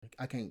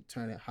can't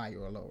turn it higher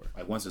or lower.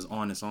 Like once it's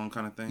on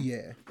kind of thing.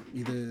 Yeah,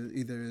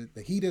 either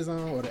the heat is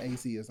on or the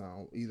AC is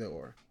on, either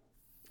or.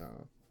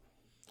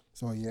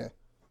 So yeah,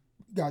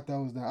 got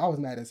those done. I was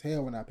mad as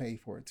hell when I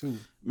paid for it too.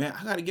 Man,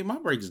 I got to get my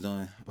brakes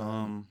done.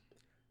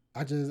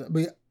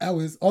 But I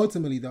was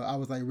ultimately though, I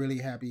was like really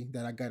happy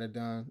that I got it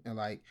done, and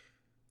like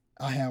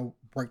I had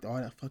worked all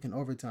that fucking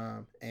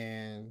overtime,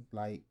 and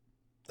like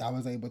I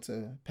was able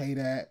to pay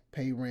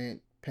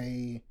rent,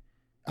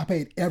 I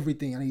paid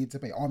everything I needed to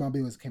pay. All my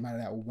bills came out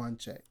of that one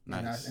check.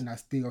 Nice. And I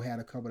still had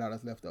a couple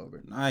dollars left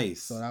over.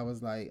 Nice. So I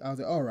was like,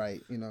 all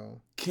right, you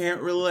know.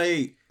 Can't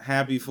relate.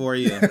 Happy for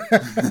you.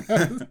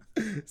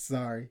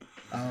 Sorry.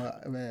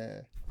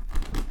 Man.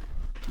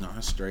 No,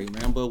 that's straight,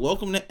 man. But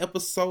welcome to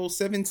episode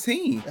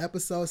 17.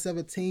 Episode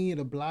 17 of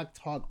the Block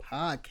Talk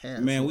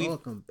Podcast. Man,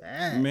 welcome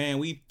back. Man,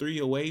 we 3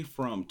 away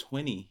from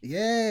 20.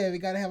 Yeah, we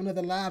got to have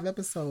another live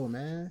episode,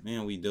 man.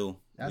 Man, we do.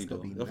 That's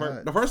going to be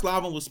the first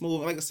live one was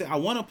smooth. Like I said, I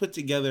want to put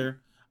together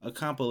a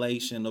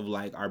compilation of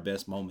like our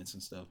best moments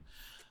and stuff.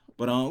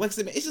 But like I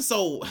said, man, it's just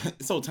so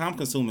time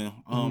consuming.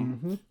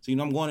 So you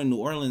know, I'm going to New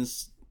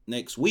Orleans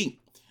next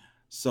week.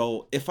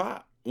 So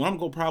what I'm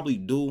gonna probably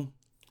do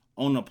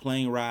on a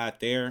plane ride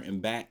there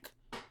and back,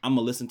 I'm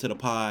gonna listen to the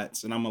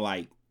pods and I'm gonna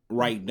like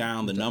write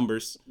down the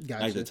numbers,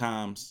 like the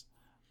times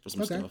for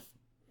some stuff.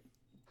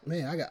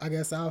 Man, I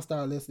guess I'll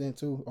start listening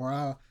too, or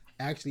I'll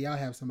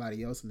have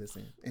somebody else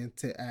listen and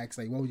to ask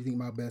like, what would you think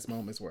my best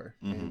moments were?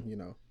 And you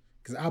know,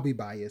 because I'll be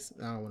biased.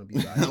 I don't want to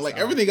be biased. Like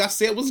everything I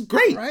said was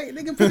great, right?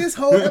 Nigga, put this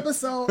whole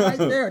episode right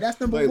there. That's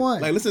number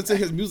one. Like listen to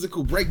his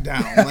musical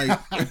breakdown, like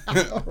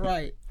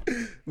right.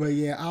 But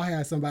yeah, I'll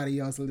have somebody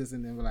else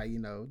listen and like, you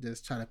know,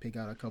 just try to pick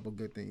out a couple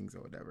good things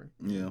or whatever.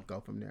 Yeah, go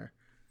from there.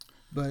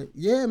 But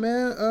yeah,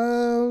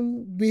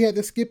 man, we had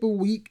to skip a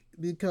week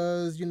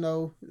because you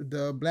know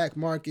the black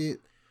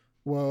market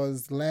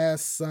was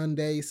last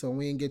Sunday, so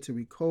we didn't get to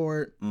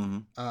record.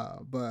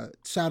 But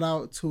shout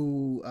out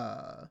to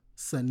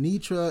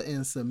Sanitra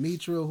and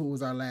Samitra, who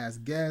was our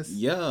last guest.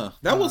 Yeah,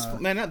 that was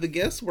man. The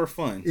guests were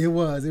fun. It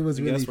was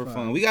really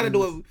fun. We got to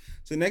do it.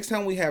 So next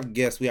time we have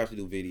guests, we have to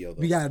do video.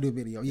 Though. We got to do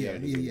video.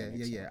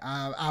 Yeah.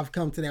 I've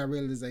come to that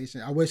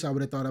realization. I wish I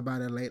would have thought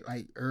about it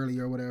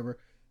earlier or whatever.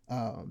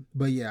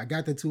 But yeah, I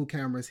got the 2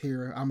 cameras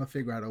here. I'm gonna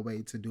figure out a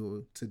way to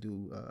do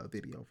a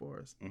video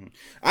for us.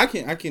 I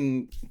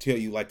can tell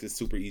you like the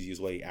super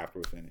easiest way after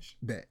we finish.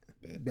 Bet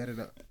it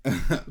up.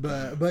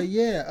 but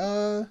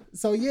yeah,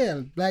 so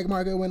yeah, Black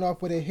Market went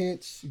off with a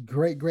hitch.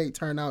 Great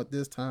turnout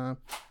this time.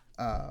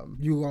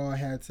 You all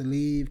had to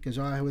leave because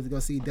y'all had to go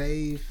see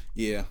Dave.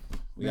 Yeah,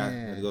 we got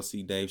to go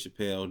see Dave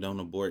Chappelle. Don't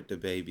abort the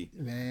baby.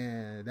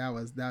 Man,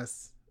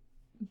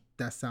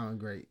 that sounded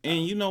great.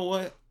 And you know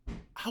what?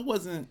 I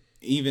wasn't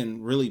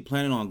even really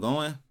planning on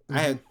going.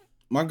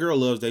 My girl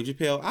loves Dave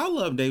Chappelle. I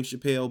love Dave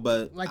Chappelle,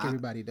 but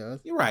everybody does.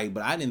 You're right,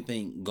 but I didn't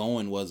think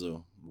going was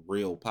a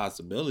real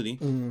possibility.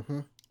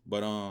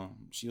 But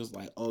she was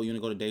like, "Oh, you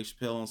wanna go to Dave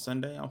Chappelle on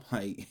Sunday?" I'm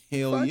like,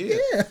 "Hell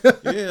yeah,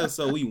 yeah!"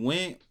 So we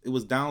went. It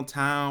was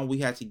downtown. We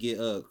had to get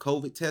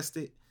COVID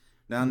tested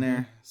down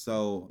there.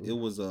 So it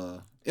was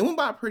it went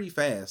by pretty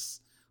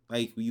fast.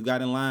 Like you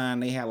got in line,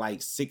 they had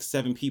like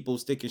 6-7 people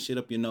sticking shit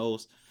up your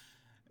nose,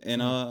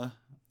 and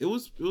It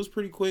was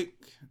pretty quick.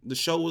 The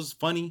show was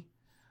funny.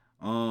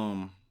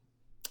 So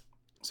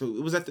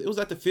it was at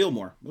the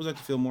Fillmore. It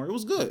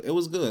was good. It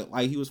was good.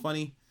 Like he was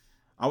funny.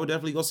 I would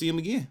definitely go see him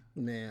again.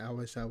 Man, I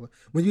wish I would.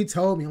 When you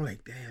told me, I'm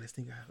like, damn, this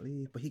thing gotta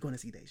leave. But he going to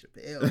see Dave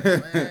Chappelle.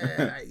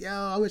 Man, like, yo,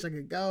 I wish I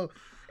could go.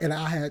 And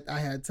I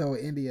had told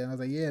India, and I was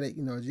like, yeah,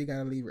 you know, G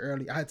gotta leave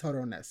early. I had told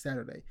her on that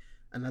Saturday.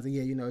 And I was like,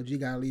 yeah, you know, G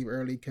gotta leave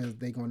early because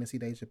they going to see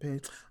Dave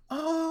Chappelle.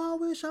 Oh, I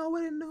wish I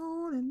would have known.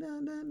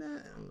 And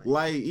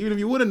like, even if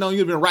you would have known, you'd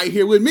have been right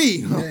here with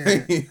me.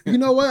 You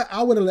know what?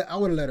 I would have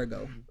let her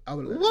go.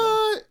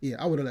 What? Yeah,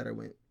 I would have let her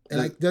win.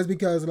 And like just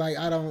because like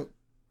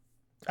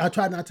I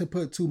try not to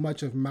put too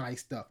much of my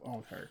stuff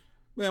on her.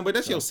 Man, but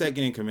that's your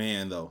second in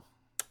command though.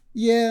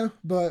 Yeah,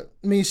 but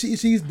I mean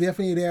she's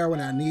definitely there when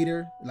I need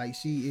her. Like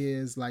she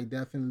is like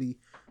definitely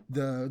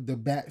the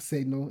back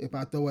signal. If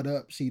I throw it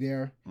up, she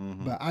there.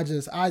 But I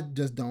just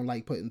don't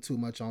like putting too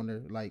much on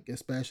her, like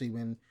especially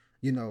when,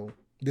 you know,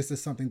 this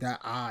is something that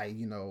I,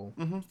 you know,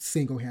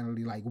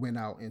 single-handedly like went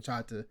out and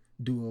tried to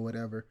do or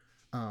whatever.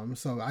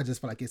 So I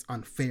just feel like it's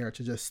unfair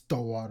to just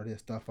throw all of this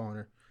stuff on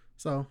her.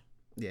 So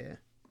yeah,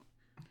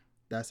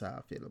 that's how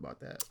I feel about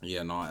that.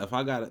 Yeah, no, if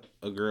I got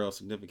a girl,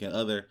 significant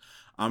other,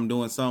 I'm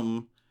doing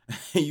something,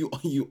 you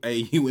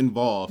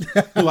involved.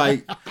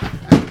 Like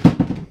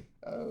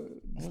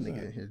this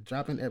nigga here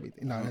dropping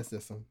everything. No, that's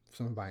just some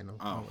vinyl.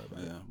 Oh,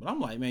 yeah. But I'm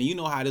like, man, you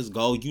know how this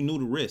goes. You knew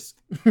the risk.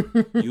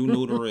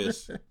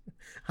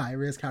 High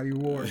risk, high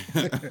reward.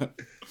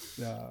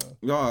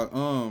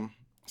 Y'all,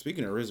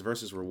 speaking of risk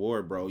versus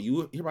reward, bro,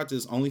 you hear about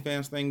this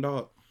OnlyFans thing,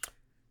 dog?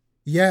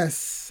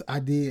 Yes, I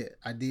did.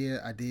 How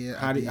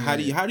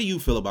do you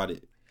feel about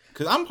it?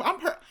 Because I'm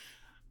hurt.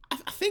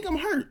 I think I'm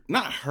hurt.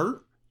 Not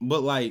hurt,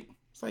 but like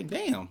it's like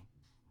damn.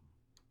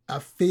 I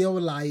feel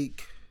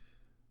like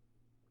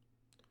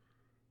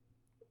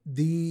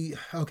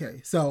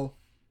So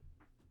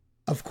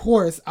of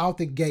course, out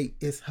the gate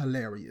is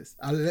hilarious.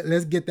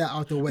 Let's get that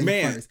out the way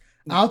first.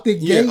 Out the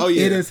gate,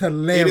 it is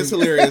hilarious. It is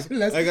hilarious.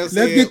 let's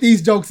get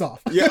these jokes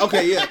off.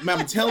 Man,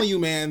 I'm telling you,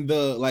 man,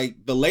 the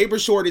labor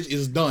shortage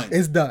is done.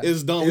 It's done.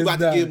 We're about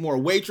to get more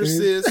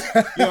waitresses.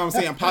 You know what I'm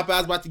saying?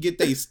 Popeye's about to get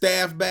their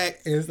staff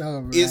back. It's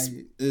over.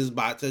 It's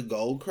about to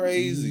go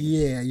crazy.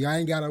 Yeah, you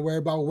ain't gotta worry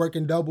about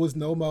working doubles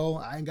no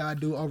more. I ain't gotta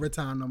do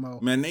overtime no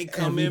more. Man, they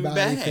coming back.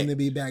 Everybody's gonna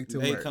be back to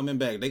work. They coming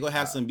back. They gonna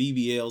have some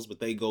BBLs, but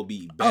they go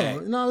be back.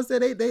 Oh no, I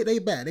said they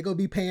back. They gonna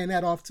be paying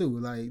that off too.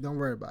 Like, don't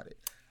worry about it.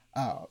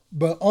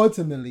 But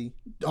ultimately,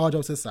 all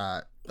jokes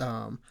aside,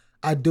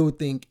 I do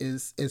think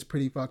it's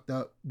pretty fucked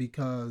up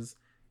because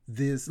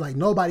this, like,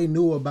 nobody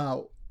knew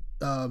about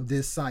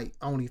this site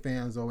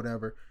Onlyfans or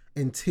whatever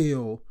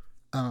until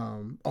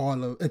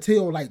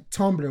like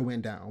Tumblr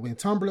went down. When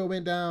Tumblr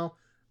went down,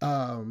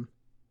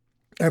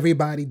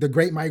 everybody, the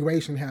Great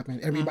Migration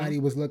happened. Everybody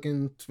was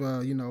looking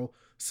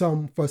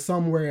for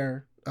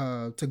somewhere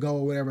to go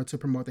or whatever to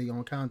promote their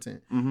own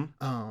content.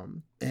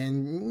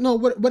 And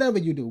whatever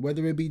you do,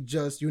 whether it be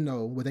just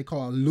what they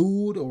call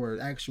lewd or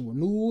actual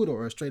nude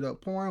or straight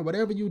up porn,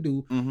 whatever you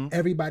do,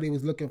 everybody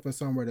was looking for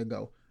somewhere to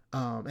go.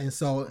 And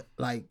so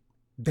like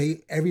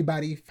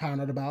everybody found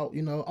out about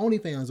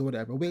OnlyFans or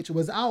whatever, which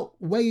was out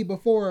way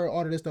before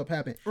all of this stuff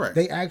happened. Right.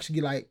 They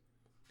actually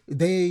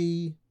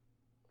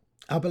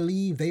I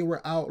believe they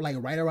were out like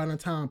right around the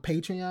time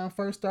Patreon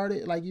first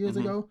started, like years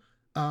ago.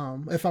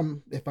 If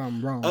I'm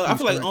wrong, I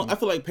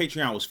feel like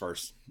Patreon was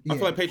first. I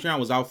feel like Patreon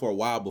was out for a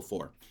while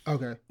before.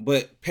 Okay,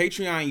 but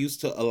Patreon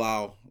used to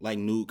allow like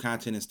nude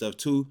content and stuff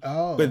too.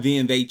 Oh, but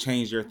then they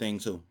changed their thing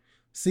too.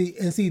 See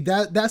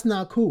that's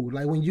not cool.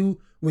 Like when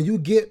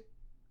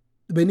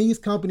these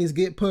companies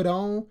get put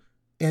on,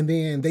 and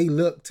then they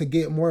look to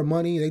get more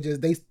money,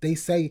 they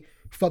say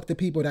fuck the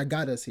people that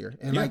got us here,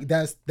 and like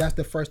that's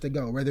the first to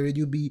go. Whether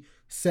you be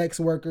sex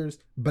workers,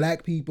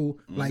 black people,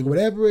 like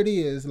whatever it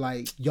is,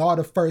 like y'all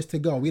the first to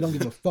go. We don't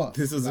give a fuck.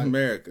 This is like,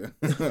 America.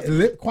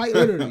 quite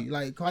literally.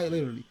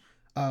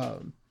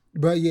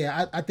 But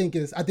yeah, I think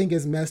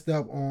it's messed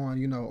up on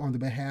the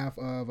behalf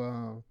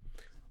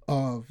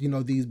of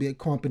these big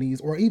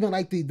companies, or even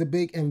like the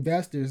big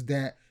investors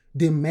that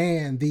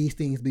demand these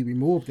things be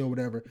removed or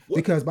whatever.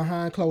 Because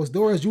behind closed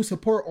doors, you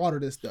support all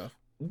of this stuff.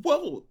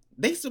 Well,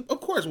 they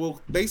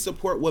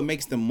support what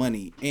makes them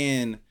money,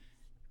 and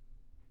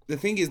the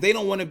thing is, they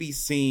don't want to be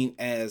seen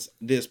as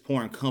this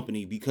porn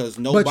company because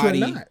nobody.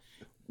 But you're not.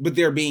 But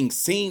they're being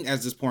seen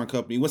as this porn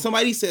company. When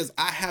somebody says,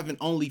 "I have an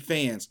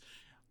OnlyFans,"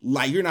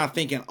 like, you're not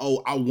thinking,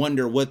 "Oh, I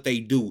wonder what they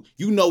do."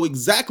 You know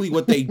exactly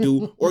what they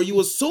do, or you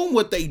assume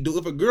what they do.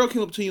 If a girl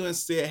came up to you and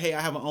said, "Hey,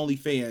 I have an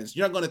OnlyFans,"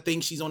 you're not gonna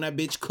think she's on that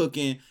bitch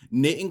cooking,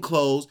 knitting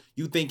clothes.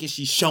 You thinking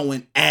she's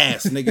showing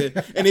ass,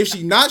 nigga. And if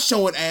she's not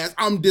showing ass,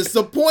 I'm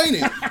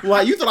disappointed.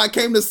 Like, you thought I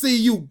came to see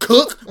you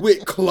cook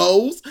with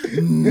clothes?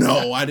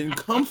 No, I didn't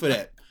come for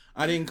that.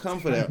 I need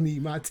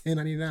my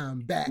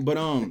 $10.99 back. But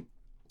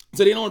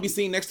so they don't want to be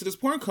seen next to this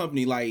porn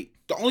company. Like,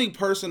 the only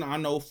person I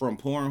know from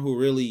porn who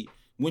really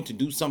went to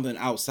do something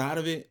outside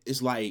of it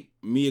is like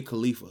Mia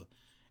Khalifa,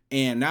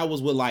 and that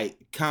was with like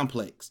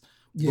Complex.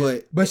 Yeah.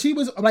 But she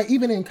was like,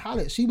 even in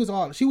college, she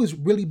was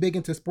really big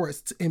into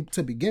sports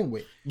to begin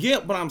with. Yeah,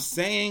 but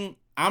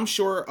I'm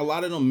sure a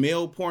lot of them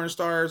male porn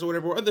stars or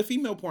whatever, or the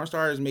female porn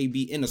stars may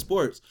be into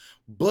sports,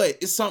 but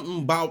it's something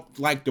about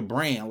like the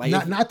brand,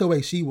 like not the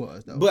way she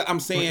was though. But I'm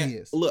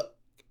saying, look,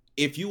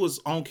 if you was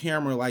on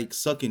camera like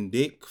sucking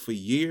dick for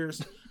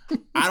years,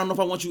 I don't know if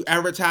I want you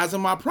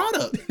advertising my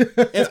product.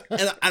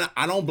 And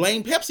I don't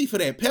blame Pepsi for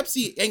that.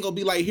 Pepsi ain't gonna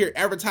be like, "Here,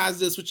 advertise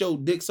this with your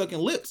dick sucking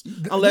lips,"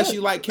 unless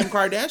you like Kim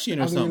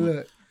Kardashian or something.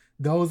 Look,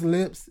 those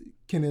lips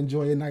can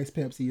enjoy a nice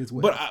Pepsi as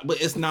well.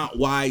 But it's not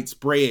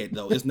widespread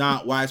though. It's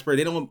not widespread.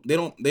 They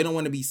don't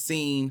want to be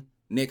seen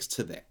next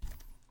to that.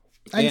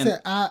 Like I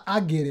said, I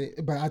get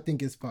it, but I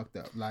think it's fucked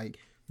up. Like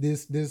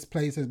this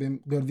place has been,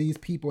 these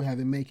people have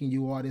been making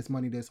you all this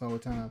money this whole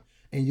time,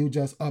 and you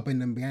just up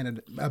and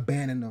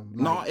abandon them.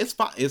 Like, no,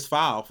 it's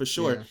foul for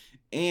sure.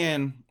 Yeah.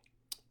 And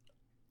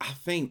I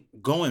think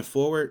going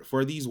forward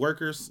for these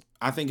workers,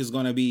 I think it's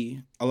going to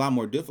be a lot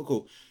more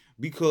difficult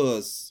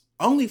because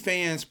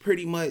OnlyFans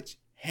pretty much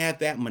had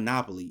that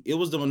monopoly. It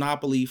was the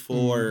monopoly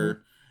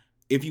for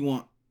if you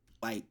want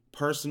like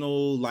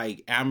personal,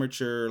 like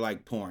amateur,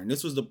 like porn.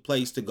 This was the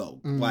place to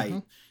go. Like,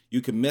 you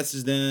could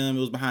message them. It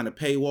was behind a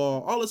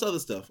paywall. All this other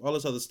stuff.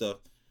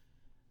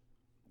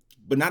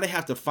 But now they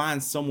have to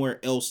find somewhere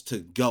else to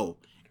go.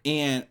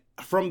 And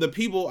from the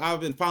people I've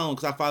been following,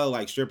 because I follow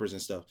like strippers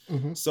and stuff.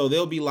 So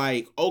they'll be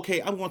like,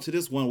 "Okay, I'm going to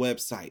this one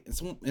website."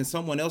 And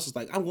someone else is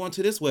like, "I'm going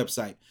to this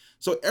website."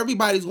 So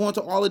everybody's going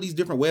to all of these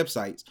different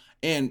websites.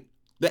 And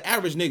the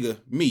average nigga,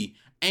 me,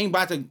 ain't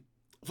about to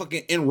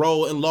fucking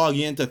enroll and log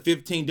into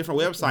 15 different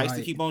websites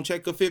to keep on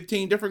checking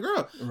 15 different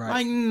girls.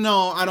 Like,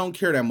 no, I don't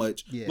care that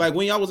much. Yeah. Like,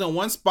 when y'all was in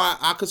one spot,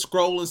 I could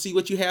scroll and see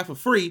what you have for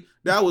free.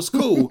 That was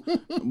cool.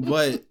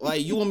 But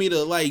like, you want me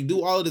to like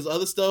do all of this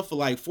other stuff for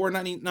like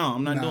 $4.99? No,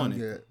 I'm not doing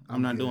it.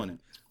 I'm not doing it.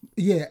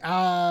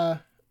 Yeah,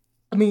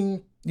 I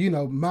mean,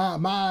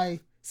 my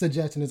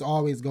suggestion is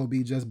always gonna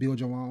be just build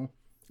your own.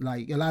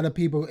 Like a lot of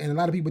people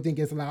think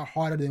it's a lot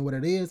harder than what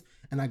it is,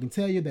 and I can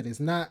tell you that it's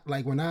not.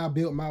 Like when I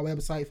built my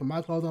website for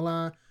my clothing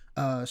line,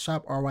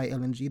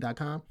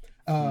 shoprylng.com.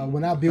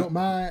 When I built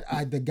mine,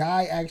 the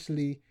guy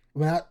actually,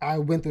 when I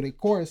went through the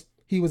course,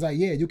 he was like,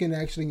 yeah, you can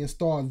actually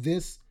install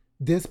this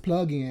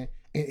plugin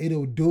and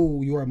it'll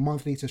do your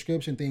monthly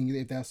subscription thing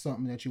if that's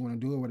something that you want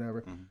to do or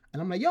whatever. Mm-hmm.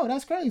 And I'm like, yo,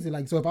 that's crazy.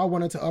 Like, so if I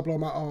wanted to upload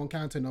my own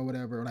content or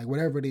whatever, like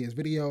whatever it is,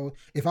 video,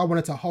 if I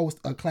wanted to host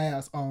a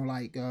class on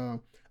like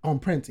on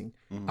printing,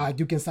 mm-hmm.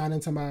 You can sign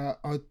into my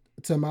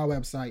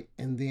website,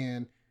 and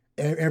then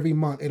every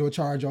month it'll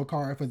charge your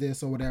card for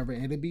this or whatever,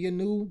 and it'll be a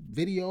new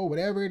video,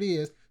 whatever it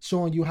is,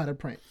 showing you how to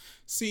print.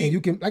 See, and you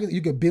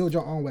can build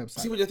your own website.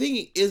 See, but the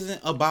thing isn't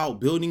about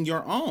building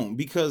your own,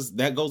 because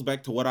that goes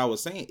back to what I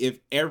was saying. If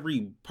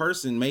every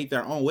person made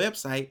their own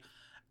website,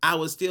 I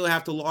would still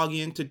have to log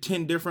into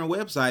 10 different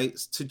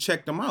websites to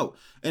check them out,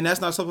 and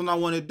that's not something I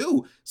want to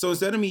do. So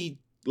instead of me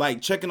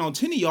like checking on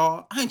 10 of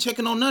y'all, I ain't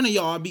checking on none of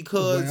y'all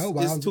because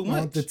it's too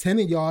much. The 10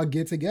 of y'all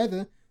get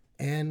together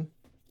and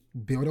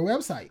build a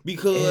website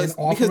because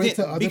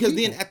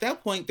then at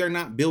that point they're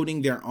not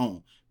building their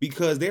own,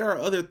 because there are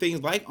other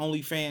things like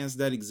OnlyFans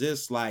that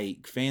exist,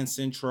 like Fan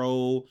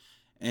Central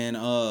and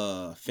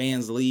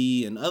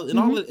Fansly and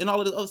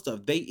all of the other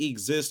stuff. They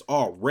exist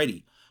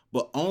already,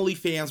 but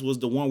OnlyFans was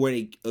the one where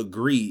they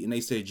agreed and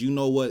they said, you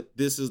know what,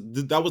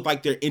 that was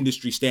like their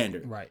industry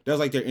standard. Right. That was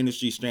like their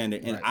industry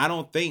standard, and right. I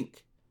don't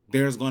think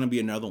there's going to be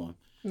another one.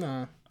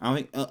 Nah. I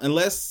think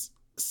unless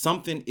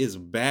something is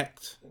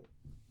backed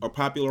or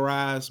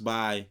popularized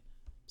by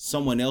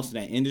someone else in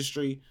that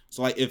industry.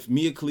 So like if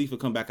Mia Khalifa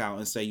come back out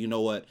and say, you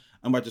know what,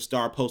 I'm about to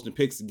start posting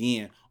pics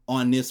again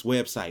on this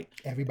website,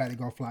 everybody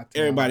gonna flock to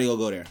everybody will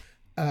go there.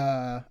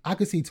 I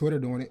could see Twitter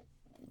doing it.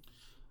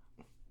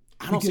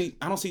 I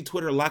don't see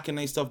Twitter locking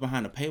their stuff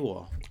behind a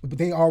paywall. But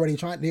they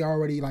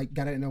already like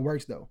got it in the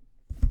works though.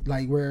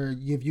 Like where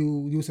if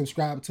you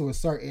subscribe to a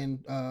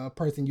certain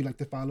person you like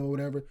to follow or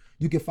whatever,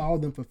 you can follow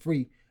them for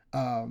free.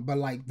 But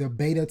like the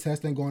beta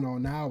testing going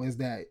on now is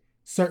that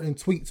certain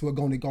tweets were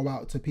going to go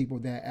out to people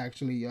that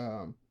actually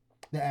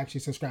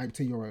subscribe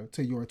to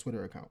your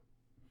Twitter account,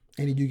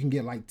 and you can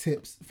get like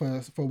tips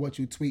for what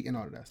you tweet and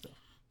all of that stuff.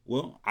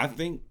 Well, I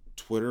think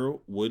Twitter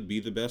would be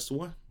the best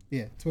one.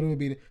 Yeah,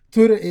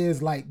 Twitter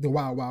is like the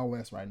wild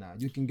west right now.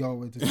 You can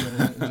go into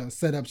Twitter and just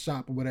set up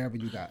shop or whatever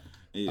you got.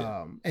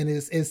 Yeah. And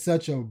it's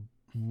such a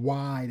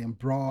wide and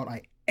broad,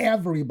 like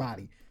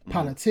everybody, mm-hmm.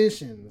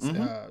 politicians,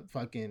 mm-hmm.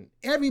 Fucking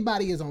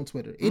everybody is on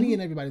Twitter. Mm-hmm. Any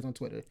and everybody's on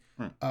Twitter.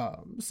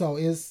 Mm-hmm. So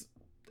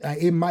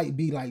it might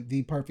be like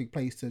the perfect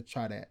place to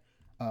try that.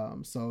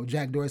 So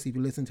Jack Dorsey, if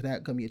you listen to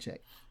that, come here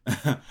check.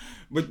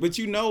 but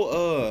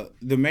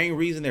the main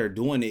reason they're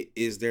doing it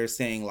is they're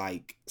saying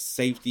like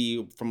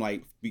safety from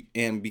like,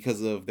 and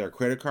because of their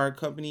credit card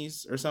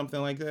companies or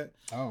something like that.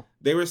 Oh,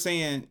 they were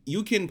saying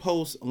you can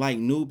post like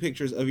nude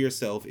pictures of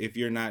yourself if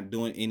you're not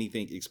doing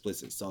anything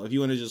explicit. So if you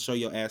want to just show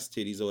your ass,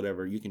 titties or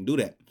whatever, you can do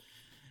that.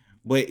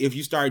 But if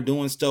you start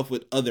doing stuff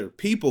with other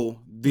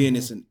people, then mm-hmm.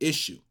 it's an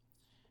issue,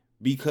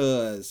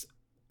 because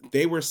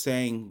they were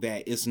saying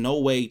that it's no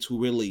way to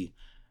really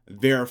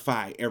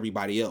verify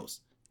everybody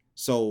else.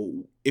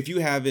 So if you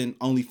have an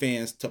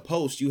OnlyFans to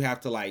post, you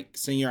have to like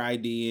send your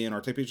ID in or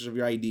take pictures of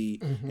your ID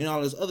mm-hmm. and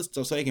all this other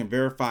stuff so they can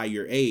verify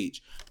your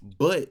age.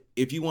 But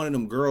if you one of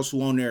them girls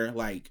who on there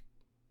like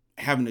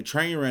having a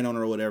train run on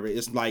her or whatever,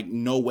 it's like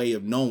no way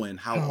of knowing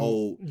how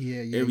old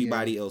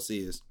everybody else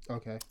is.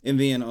 Okay. And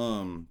then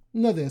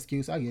another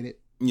excuse, I get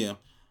it. Yeah.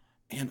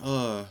 And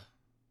I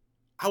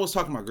was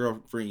talking to my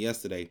girlfriend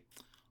yesterday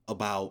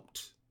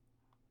about,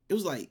 it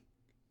was like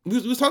we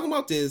was talking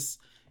about this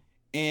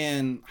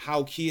and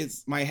how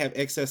kids might have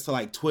access to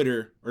like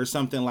Twitter or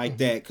something like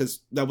mm-hmm. that,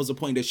 because that was a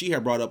point that she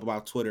had brought up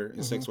about Twitter and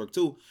mm-hmm. sex work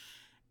too.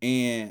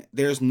 And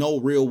there's no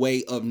real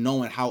way of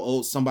knowing how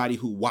old somebody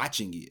who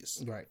watching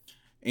is. Right.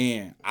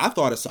 And I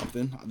thought of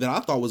something that I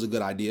thought was a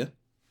good idea.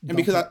 And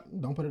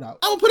don't put it out.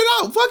 I'm gonna put it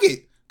out. Fuck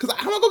it. Because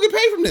I'm gonna go get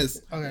paid from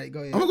this. Okay, go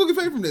ahead. I'm gonna go get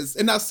paid from this.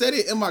 And I said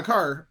it in my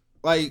car.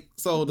 Like,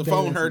 so the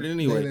phone heard it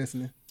anyway. They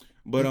listening.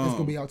 But it's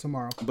gonna be out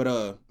tomorrow.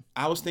 But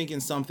I was thinking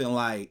something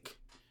like,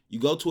 you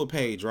go to a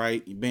page,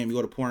 right? Bam, you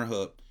go to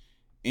Pornhub,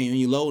 and when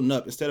you loading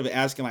up, instead of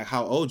asking like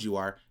how old you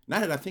are, now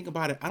that I think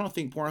about it, I don't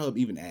think Pornhub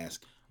even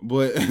asks.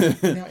 But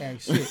they don't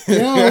ask shit.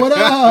 Yo, what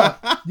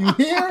up? You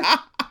here?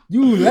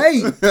 You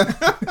late?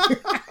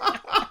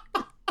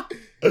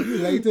 You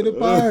late to the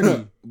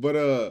party.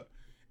 But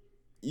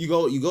you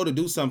go to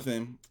do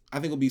something. I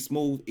think it'll be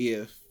smooth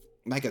if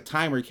like a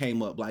timer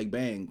came up, like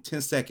bang,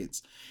 10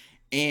 seconds,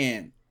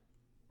 and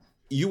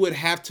you would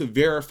have to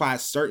verify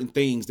certain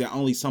things that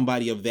only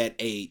somebody of that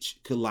age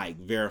could like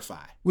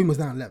verify. We was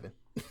 9/11.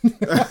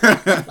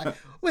 Like,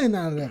 we're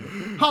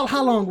 9/11.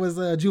 How long was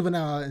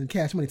Juvenile and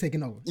Cash Money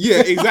taking over?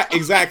 Yeah,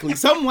 exactly.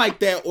 Something like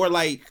that. Or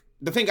like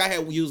the thing I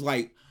had used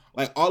like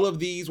all of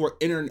these were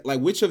internet. Like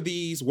which of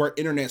these were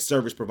internet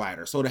service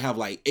providers? So to have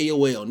like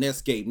AOL,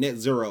 Netscape,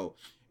 NetZero,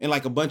 and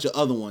like a bunch of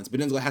other ones, but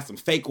then it's gonna have some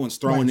fake ones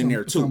thrown in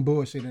there too. Some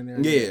bullshit in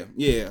there.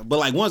 Yeah. But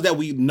like ones that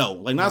we know,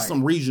 like not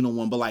some regional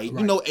one, but like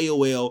you know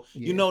AOL,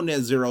 you know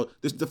NetZero,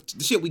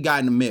 the shit we got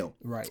in the mail.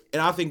 Right.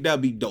 And I think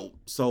that'd be dope.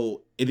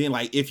 So and then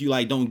like if you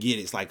like don't get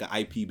it, it's like an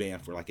IP ban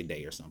for like a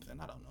day or something.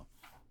 I don't know.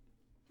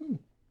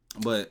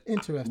 But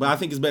interesting. But I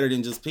think it's better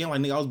than just being like,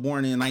 nigga, I was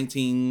born in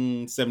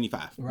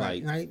 1975.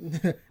 Right. Like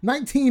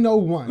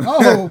 1901.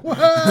 Oh,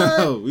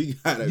 what? We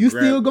got you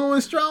still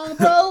going strong,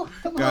 bro?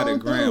 Come got on, a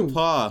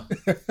grandpa.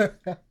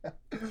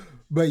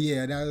 But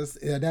yeah,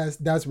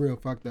 that's real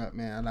fucked up,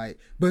 man. Like,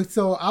 but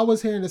so I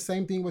was hearing the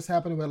same thing was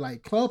happening with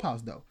like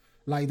Clubhouse though.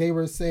 Like they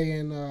were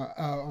saying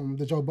on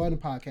the Joe Budden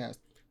podcast,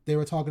 they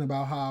were talking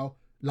about how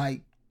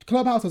like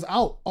Clubhouse was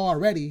out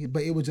already,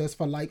 but it was just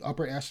for like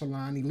upper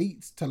echelon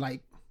elites to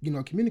like, you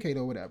know, communicate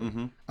or whatever.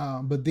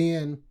 Mm-hmm. But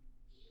then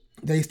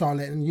they start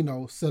letting, you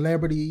know,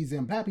 celebrities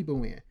and black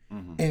people in.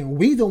 Mm-hmm. And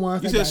we the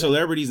ones you said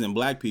celebrities and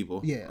black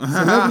people. Yeah,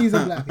 celebrities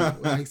and black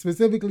people. Like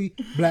specifically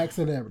black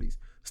celebrities.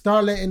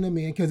 Start letting them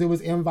in because it was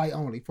invite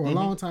only. For a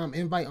long time,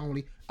 invite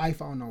only,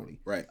 iPhone only.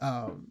 Right.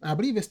 I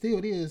believe it still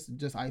is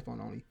just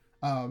iPhone only.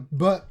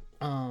 But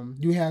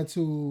you had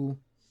to,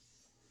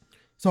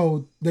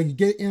 so they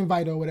get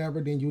invite or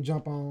whatever, then you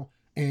jump on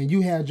and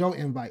you had your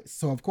invites.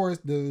 So of course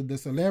the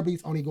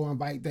celebrities only go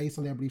invite their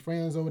celebrity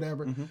friends or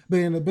whatever.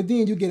 Mm-hmm. But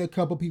then you get a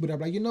couple people that are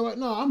like, you know what?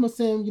 No, I'm gonna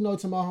send, you know,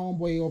 to my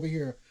homeboy over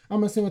here.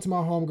 I'm gonna send it to my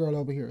homegirl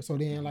over here. So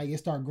then like it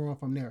started growing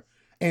from there.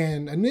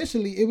 And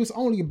initially it was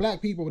only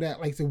black people that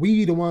like, so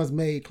we the ones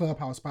made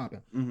Clubhouse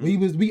popping.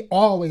 Mm-hmm. We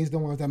always the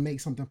ones that make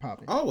something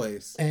popping.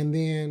 Always. And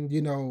then,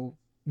 you know,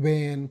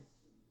 when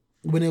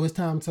it was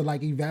time to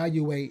like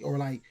evaluate or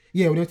like,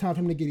 when it was time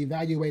for them to get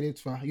evaluated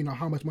for, you know,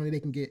 how much money they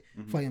can get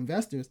for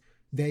investors,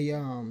 they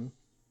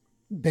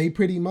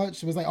pretty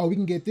much was like, oh, we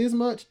can get this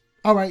much.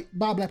 All right,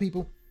 bye, black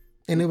people.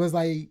 And it was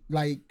like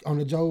on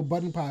the Joe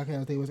Budden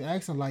podcast, they was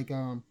asking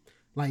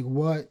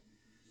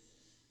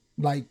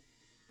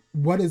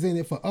what is in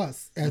it for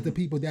us as the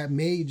people that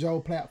made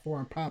your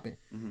platform popping?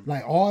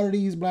 Like all of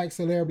these black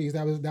celebrities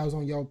that was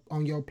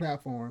on your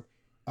platform,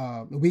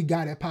 we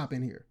got it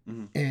popping here,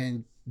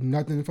 and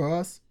nothing for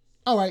us.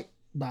 All right,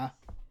 bye.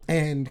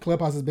 And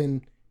Clubhouse has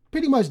been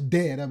pretty much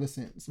dead ever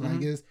since.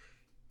 Like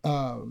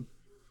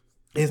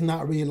it's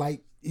not really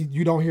like,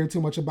 you don't hear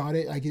too much about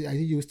it like you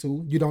used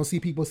to. You don't see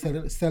people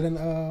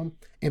selling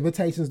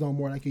invitations no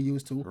more like you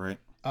used to. Right.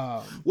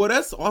 Well,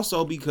 that's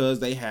also because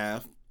they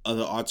have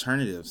other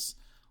alternatives.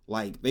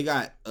 Like they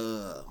got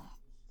a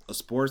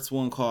sports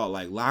one called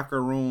like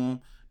Locker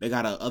Room. They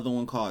got another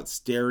one called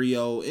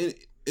Stereo.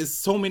 It's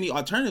so many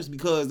alternatives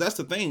because that's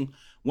the thing.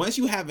 Once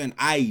you have an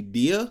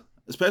idea,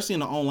 especially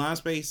in the online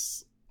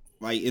space,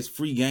 like it's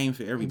free game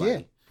for everybody.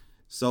 Yeah.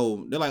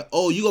 So they're like,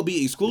 oh, you gonna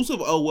be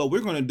exclusive? Oh, well,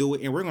 we're gonna do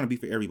it and we're gonna be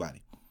for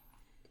everybody.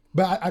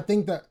 But I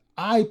think that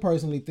I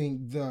personally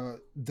think the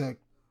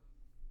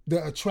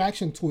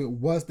attraction to it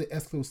was the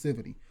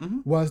exclusivity.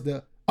 Was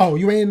the, oh,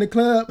 you ain't in the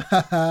club?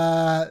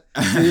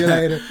 See you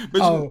later.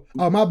 Oh,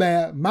 my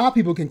bad. My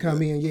people can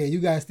come in. Yeah, you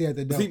guys stay at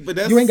the door. See,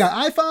 you ain't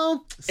got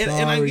iPhone? And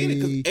I get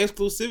it, because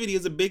exclusivity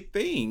is a big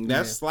thing.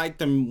 That's like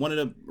one of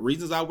the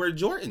reasons I wear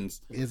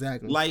Jordans.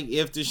 Exactly. Like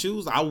if the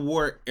shoes I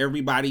wore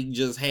everybody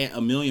just had a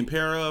million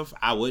pair of,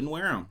 I wouldn't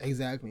wear them.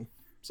 Exactly.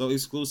 So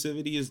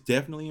exclusivity is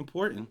definitely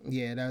important.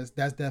 Yeah, that's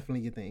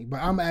definitely a thing.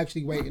 But I'm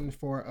actually waiting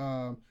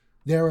for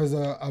there was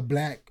a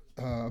black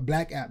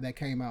app that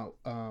came out.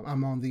 I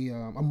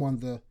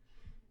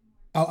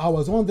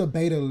was on the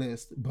beta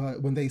list,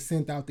 but when they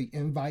sent out the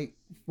invite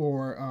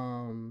for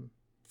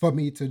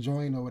me to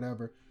join or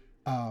whatever,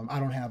 I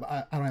don't have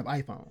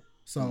iPhone.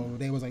 So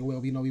they was like,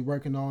 well, you know, we were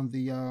working on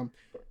the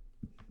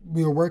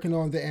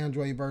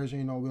Android version,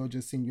 you know, we'll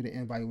just send you the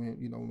invite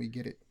when we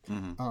get it.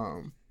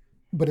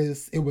 But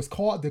it was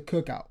called The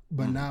Cookout,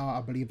 but now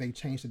I believe they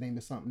changed the name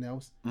to something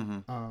else.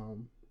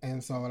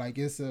 And so like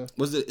is it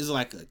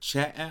like a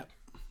chat app?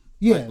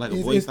 Yeah, like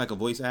a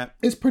voice app.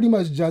 It's pretty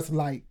much just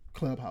like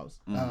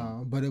Clubhouse,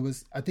 but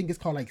I think it's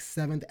called like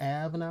 7th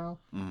Ave now.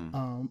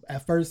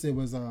 At first it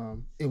was The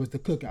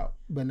Cookout,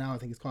 but now I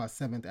think it's called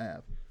 7th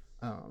Ave.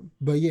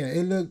 But yeah,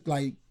 it looked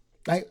like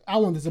I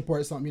wanted to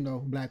support something, you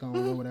know, black owned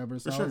or whatever.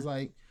 So I was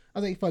like,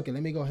 fuck it,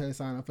 let me go ahead and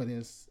sign up for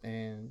this,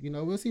 and you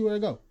know, we'll see where it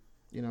go.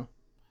 You know.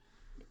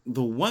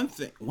 The one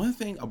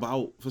thing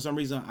about, for some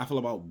reason, I feel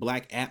about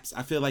black apps,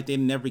 I feel like they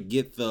never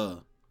get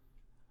the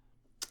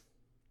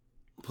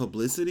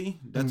publicity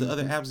that the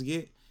other apps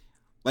get.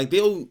 Like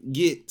they'll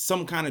get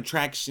some kind of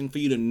traction for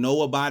you to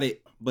know about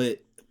it,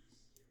 but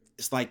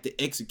it's like the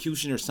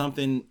execution or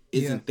something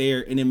isn't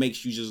there, and it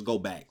makes you just go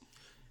back.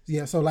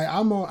 Yeah, so like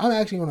I'm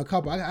actually on a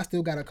couple. I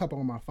still got a couple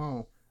on my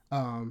phone.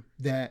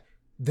 That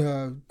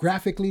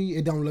graphically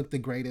it don't look the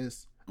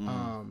greatest.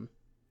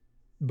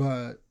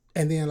 But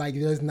and then like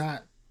there's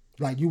not.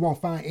 Like you won't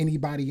find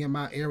anybody in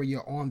my area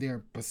on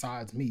there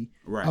besides me.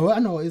 Right. I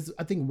know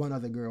I think one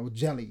other girl,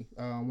 Jelly,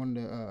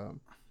 one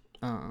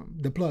of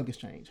the plug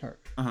exchange, her.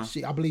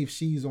 I believe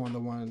she's on the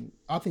one.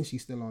 I think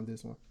she's still on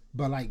this one.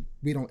 But like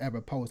we don't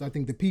ever post. I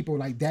think the people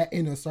like that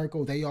inner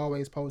circle, they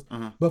always post.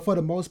 But for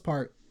the most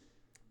part,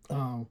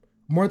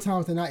 more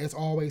times than not, it's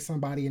always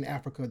somebody in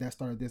Africa that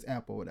started this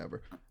app or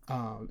whatever.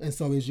 And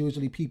so it's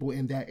usually people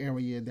in that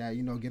area that,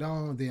 you know, get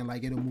on. Then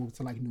like it'll move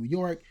to like New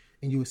York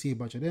and you'll see a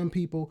bunch of them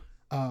people.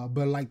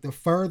 But like the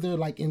further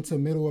like into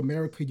middle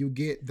America you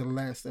get, the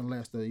less and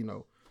less the, you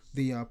know,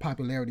 the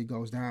popularity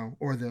goes down,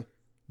 or the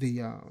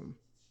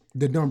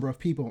number of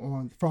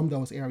people from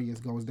those areas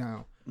goes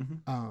down.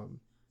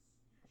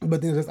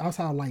 But then just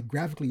outside like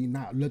graphically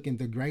not looking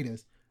the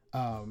greatest,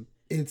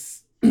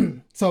 it's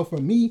so for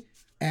me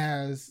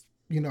as,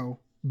 you know,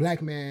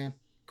 black man,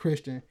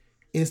 Christian,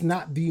 it's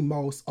not the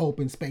most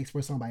open space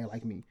for somebody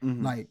like me.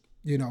 Like,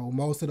 you know,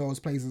 most of those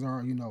places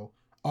are, you know,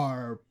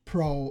 are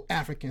pro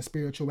African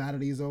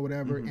spiritualities or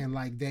whatever, and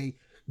like they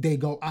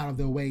go out of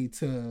their way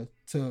to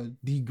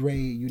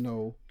degrade, you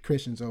know,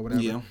 Christians or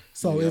whatever. Yeah.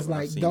 So it's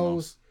like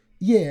those.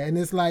 Yeah, and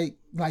it's like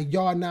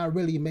y'all not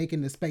really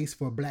making the space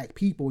for black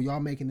people. Y'all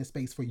making the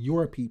space for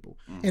your people.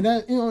 And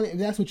that, you know, if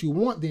that's what you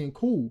want, then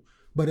cool.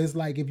 But it's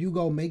like if you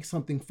go make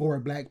something for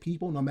black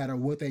people, no matter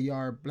what they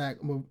are, black,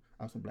 well,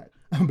 I'm black,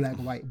 I'm black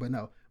and white, but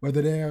no,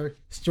 whether they're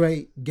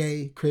straight,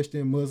 gay,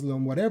 Christian,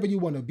 Muslim, whatever you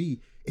want to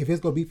be, if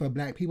it's gonna be for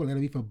black people, let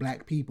it be for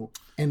black people,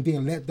 and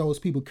then let those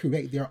people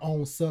create their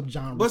own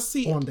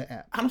subgenre on the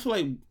app. I don't feel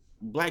like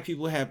black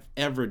people have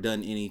ever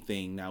done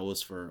anything that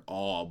was for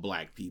all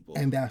black people,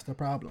 and that's the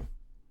problem.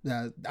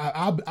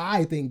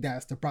 I think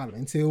that's the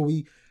problem.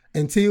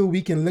 Until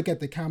we can look at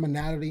the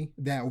commonality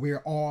that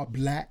we're all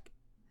black,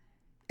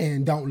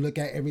 and don't look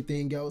at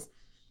everything else,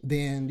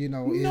 then, you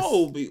know,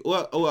 it's...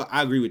 well,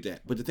 I agree with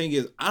that. But the thing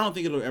is, I don't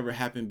think it'll ever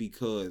happen,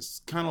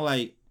 because kind of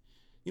like,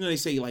 you know, they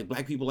say like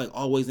black people like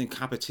always in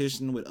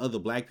competition with other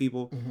black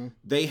people.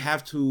 They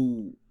have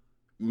to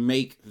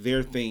make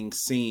their thing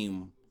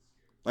seem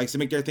like, to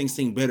make their thing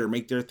seem better,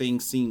 make their thing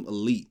seem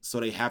elite. So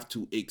they have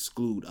to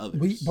exclude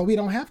others. But we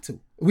don't have to.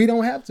 We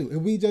don't have to.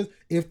 If we just,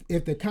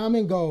 if the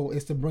common goal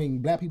is to bring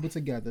black people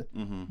together,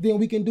 then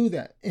we can do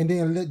that. And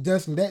then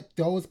just let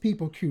those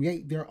people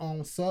create their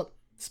own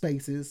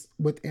subspaces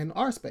within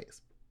our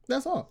space.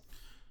 That's all.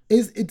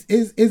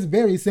 It's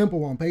very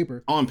simple on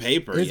paper. On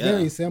paper, it's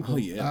very simple. Oh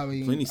yeah, I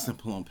mean, plenty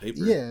simple on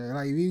paper. Yeah,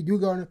 like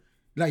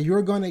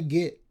you're gonna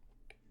get,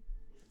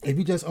 if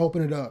you just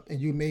open it up and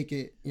you make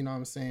it, you know what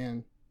I'm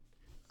saying,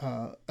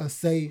 a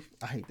safe,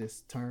 I hate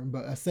this term,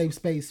 but a safe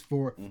space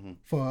for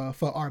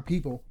our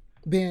people,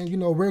 then, you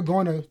know, we're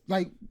gonna,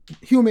 like,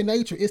 human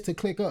nature is to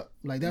click up.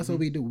 Like, that's what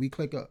we do. We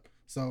click up.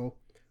 So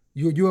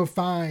you'll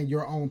find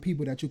your own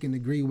people that you can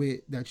agree with,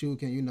 that you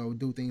can, you know,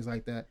 do things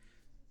like that.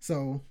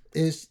 So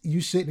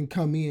you shouldn't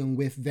come in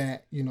with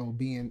that, you know,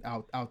 being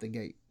out the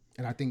gate.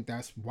 And I think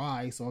that's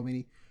why so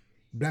many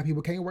black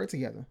people can't work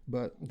together.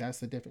 But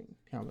that's a different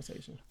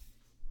conversation.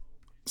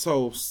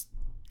 So,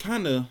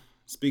 kind of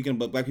speaking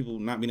about black people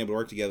not being able to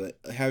work together,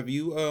 have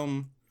you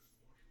you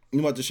know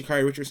about the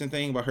Sha'Carri Richardson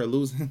thing about her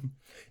losing?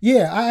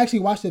 Yeah, I actually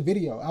watched the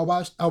video. I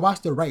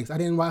watched the race. I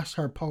didn't watch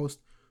her post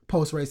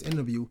race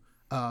interview.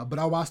 But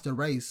I watched the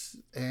race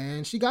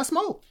and she got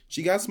smoked.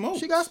 She got smoked.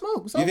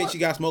 So you think she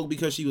got smoked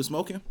because she was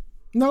smoking?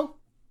 No.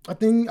 I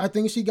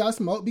think she got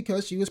smoked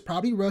because she was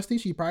probably rusty.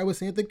 She probably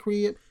was in the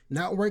crib,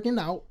 not working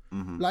out.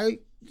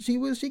 Like she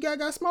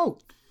got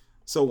smoked.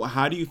 So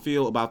how do you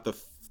feel about the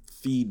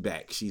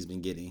feedback she's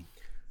been getting?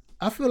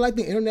 I feel like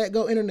the internet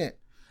go internet.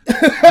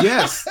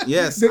 Yes.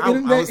 The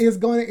internet is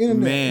going to internet.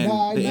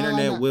 Man, the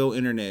internet will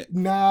internet.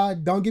 Nah,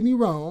 don't get me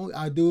wrong.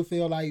 I do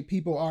feel like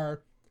people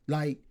are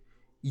like,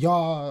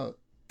 y'all,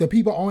 the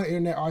people on the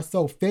internet are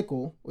so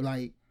fickle.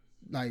 Like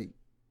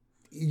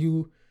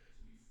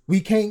we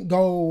can't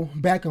go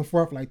back and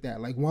forth like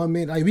that. Like 1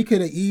 minute, like we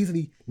could have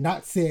easily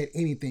not said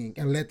anything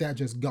and let that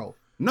just go.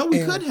 No, we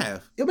could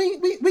have. I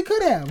mean, we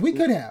could have.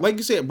 Like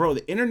you said, bro,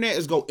 the internet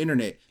is go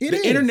internet.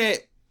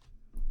 Internet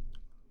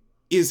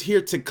is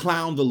here to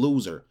clown the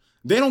loser.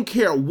 They don't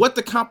care what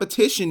the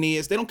competition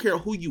is. They don't care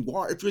who you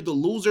are. If you're the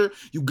loser,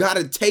 you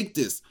gotta take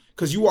this.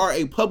 Because you are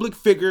a public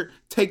figure.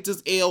 Take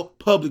this L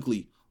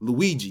publicly.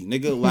 Luigi,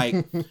 nigga.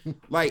 Like,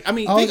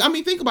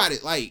 think about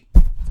it. Like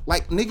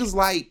niggas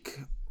like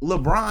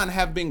LeBron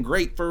have been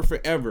great for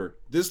forever.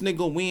 This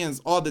nigga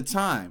wins all the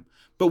time.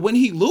 But when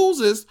he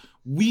loses,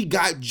 we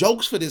got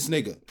jokes for this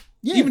nigga.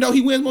 Yeah. Even though he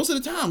wins most of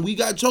the time, we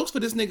got jokes for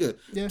this nigga.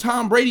 Yeah.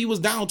 Tom Brady was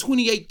down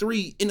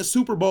 28-3 in the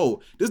Super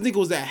Bowl. This nigga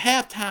was at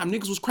halftime.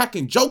 Niggas was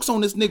cracking jokes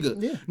on this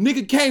nigga. Yeah.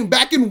 Nigga came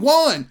back and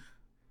won.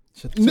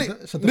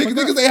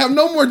 Niggas ain't have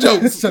no more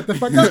jokes. Shut the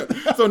fuck up.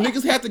 So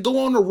niggas had to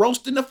go on to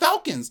roasting the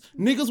Falcons.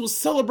 Niggas was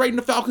celebrating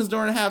the Falcons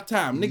during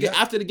halftime. Nigga,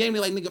 after the game, they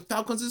like, nigga,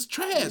 Falcons is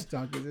trash.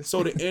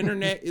 So the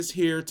internet is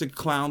here to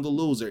clown the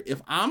loser.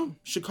 If I'm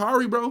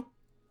Sha'Carri, bro,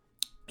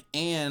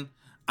 and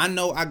I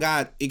know I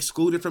got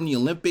excluded from the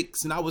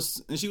Olympics, and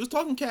she was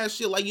talking cash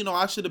shit like, you know,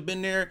 I should have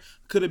been there,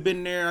 could have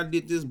been there, I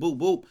did this, boop,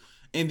 boop.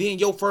 And then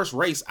your first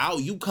race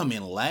out, you come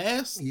in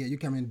last. Yeah, you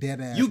come in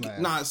dead ass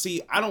last. Nah,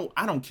 see, I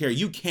don't care.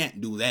 You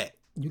can't do that.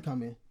 You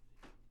come in.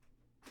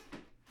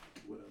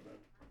 What up, bro?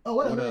 Oh,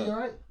 what up, man? You all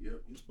right?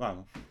 Yep.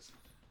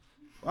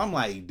 I'm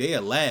like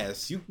dead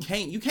last. You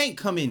can't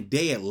come in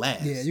dead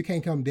last. Yeah, you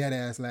can't come dead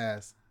ass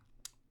last.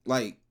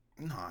 Like,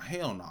 Nah,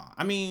 hell nah.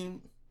 I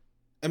mean,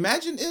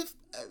 imagine if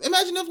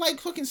like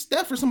fucking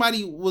Steph or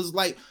somebody was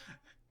like,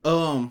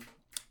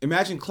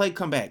 imagine Clay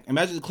come back.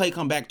 Imagine Clay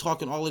come back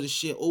talking all of this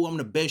shit. Oh, I'm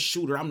the best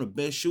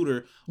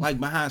shooter. Like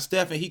behind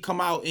Steph, and he come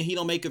out and he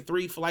don't make a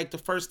 3 for like the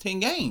first 10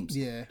 games.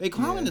 Yeah, they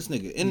clowning this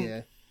nigga.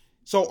 And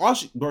so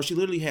she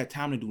literally had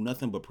time to do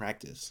nothing but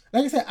practice.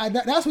 Like I said,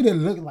 that's what it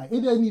looked like.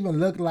 It doesn't even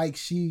look like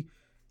she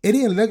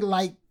didn't look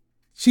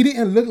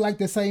like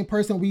the same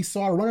person we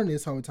saw running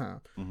this whole time.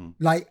 Mm-hmm.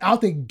 Like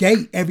out the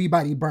gate,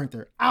 everybody burnt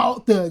her.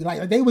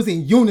 Like they was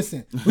in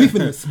unison. We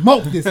finna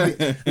smoke this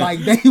bitch. Like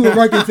they were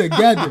working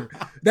together.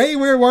 They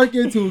were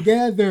working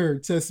together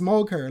to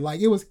smoke her.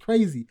 Like it was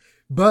crazy.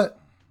 But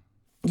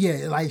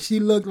yeah, like she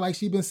looked like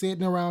she been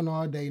sitting around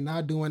all day,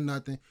 not doing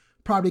nothing.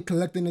 Probably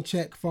collecting a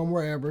check from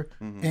wherever,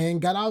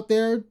 and got out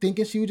there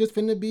thinking she was just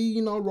finna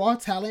be, raw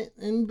talent,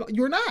 and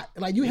you're not.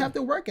 Like you have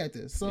to work at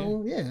this.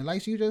 So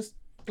like she just,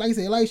 like I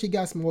said, like she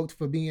got smoked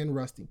for being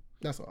rusty.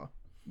 That's all.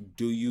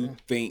 Do you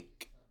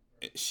think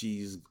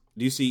do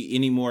you see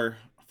any more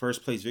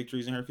first place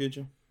victories in her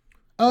future?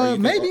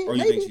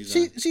 Maybe.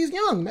 She's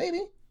young. Maybe.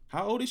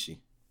 How old is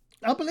she?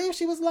 I believe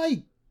she was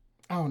like,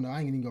 I don't know. I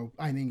ain't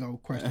even go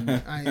question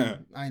that.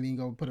 I ain't even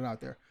go put it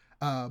out there.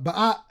 But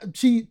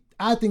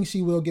I think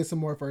she will get some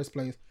more first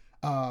place.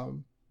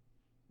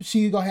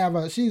 She's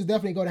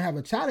definitely going to have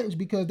a challenge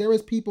because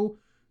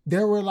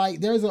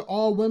there's an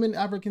all women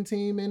African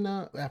team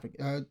in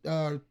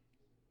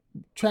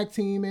track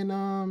team in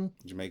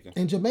Jamaica.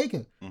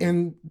 Mm-hmm.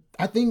 And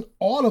I think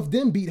all of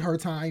them beat her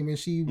time and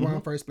she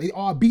won first place. They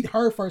all beat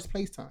her first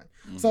place time.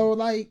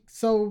 Mm-hmm.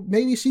 So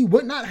maybe she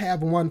would not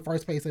have won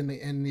first place in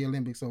the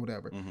Olympics or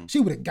whatever. Mm-hmm.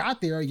 She would have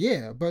got there,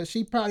 yeah, but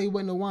she probably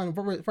wouldn't have won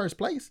first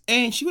place.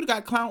 And she would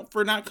have got clowned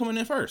for not coming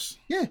in first.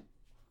 Yeah.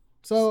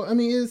 So I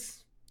mean,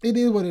 it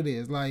is what it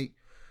is. Like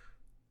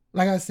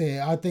I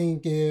said, I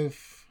think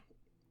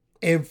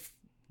I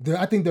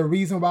think the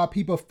reason why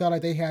people felt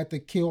like they had to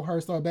kill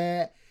her so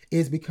bad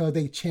is because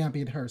they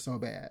championed her so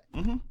bad.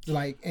 Mm-hmm.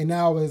 Like, and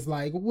now it's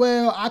like,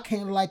 well, I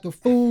can't like a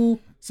fool,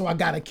 so I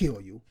gotta kill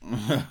you.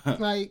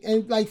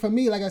 Like for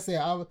me, like I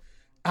said,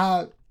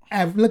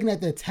 I looking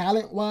at the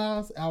talent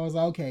wise, I was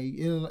like, okay,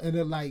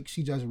 it'll like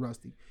she just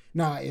rusty.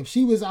 Now, if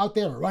she was out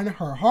there running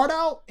her heart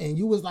out and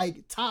you was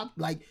like top,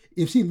 like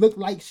if she looked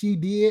like she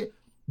did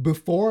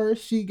before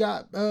she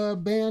got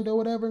banned or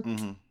whatever,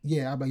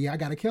 I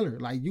gotta kill her.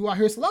 Like you out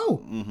here slow.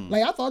 Mm-hmm.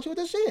 Like I thought you was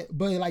the shit,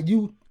 but like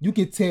you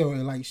could tell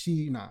like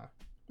she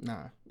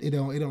it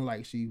don't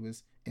like she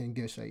was in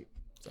good shape.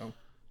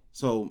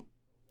 So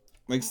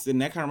like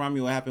and that kind of remind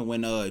me what happened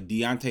when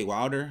Deontay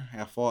Wilder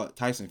had fought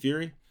Tyson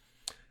Fury,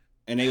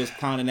 and they was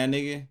clowning that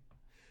nigga.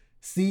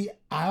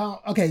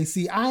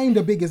 I ain't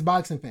the biggest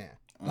boxing fan.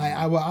 Like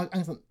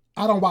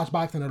I don't watch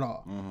boxing at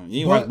all. You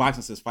ain't watch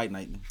boxing since Fight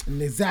Night.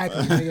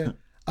 Exactly, nigga.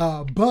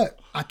 But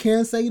I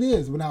can say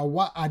this: when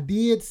I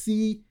did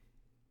see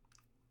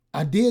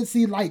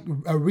like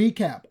a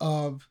recap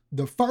of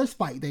the first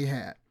fight they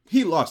had.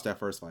 He lost that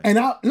first fight, and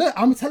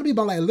I'm telling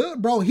people, like, look,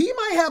 bro, he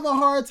might have a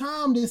hard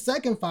time this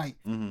second fight.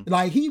 Mm-hmm.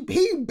 Like he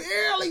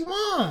barely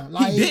won.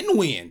 Like he didn't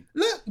win.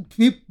 Look,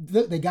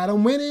 they got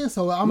him winning.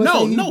 So I'm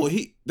gonna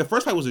say the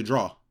first fight was a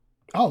draw.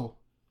 Oh,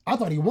 I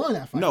thought he won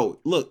that fight. No,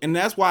 look, and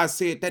that's why I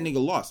said that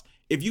nigga lost.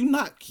 If you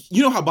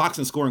know how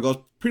boxing scoring goes,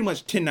 pretty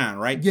much 10-9,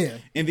 right? Yeah.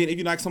 And then if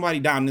you knock somebody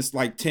down, it's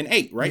like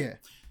 10-8, right? Yeah.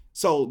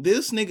 So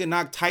this nigga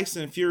knocked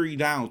Tyson Fury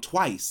down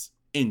twice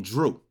and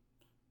drew.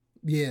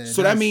 Yeah.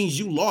 So that means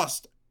you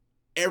lost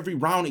every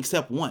round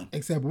except one.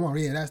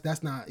 Yeah,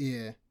 that's not,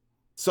 yeah.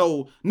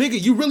 So, nigga,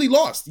 you really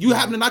lost. You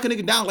happen to knock a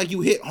nigga down like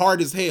you hit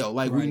hard as hell.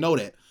 Like, we know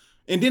that.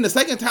 And then the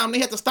second time, they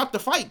had to stop the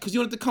fight because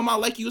you had to come out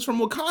like you was from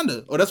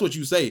Wakanda. Or that's what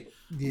you say.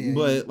 Yeah.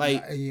 But,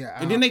 like,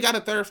 and then they got a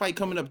third fight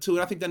coming up, too.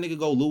 And I think that nigga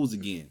go lose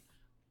again.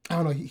 I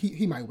don't know.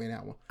 He might win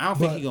that one. I don't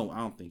think he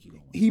gonna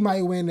win. He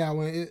might win that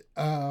one.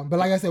 But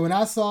like I said, when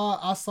I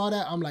saw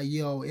that, I'm like,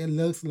 yo, it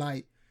looks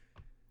like,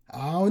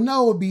 I don't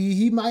know,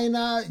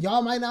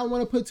 y'all might not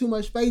want to put too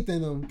much faith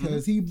in him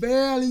because he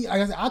barely,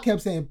 like I said,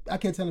 I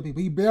kept telling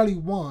people, he barely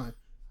won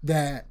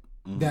that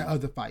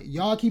other fight.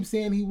 Y'all keep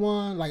saying he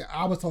won, like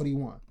I was told he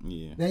won.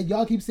 Yeah. Then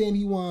y'all keep saying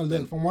he won.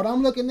 Look, from what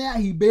I'm looking at,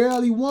 he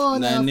barely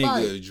won that nigga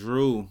fight.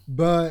 Drew.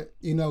 But,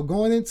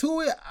 going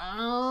into it, I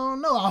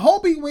don't know. I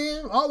hope he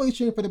win. Always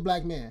cheering for the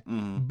black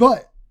man.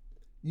 But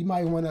you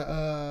might want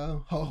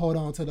to hold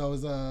on to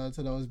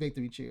those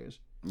victory cheers.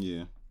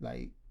 Yeah.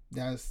 Like,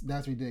 that's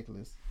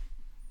ridiculous.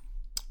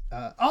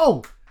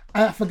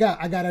 I forgot.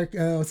 I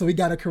gotta. So we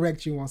gotta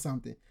correct you on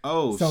something.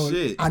 Oh,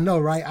 shit! I know,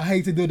 right? I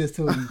hate to do this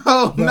to you.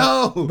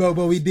 No.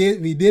 But we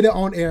did it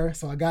on air,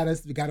 so we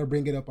gotta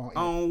bring it up on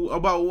air.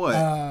 About what?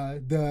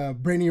 The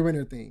Brittany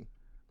Renner thing.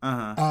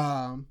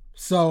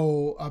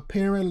 So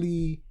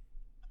apparently,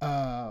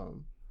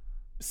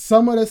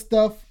 some of the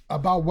stuff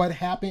about what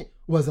happened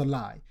was a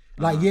lie.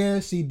 Like, yeah,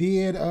 she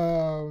did.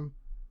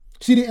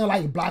 She didn't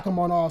like block him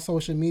on all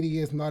social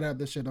medias and all that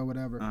other shit or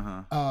whatever.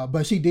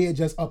 But she did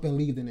just up and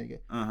leave the nigga.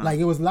 Like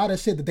it was a lot of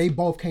shit that they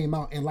both came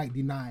out and like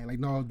denied. Like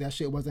no, that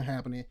shit wasn't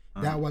happening.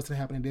 That wasn't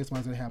happening. This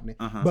wasn't happening.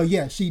 But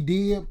yeah, she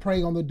did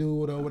prey on the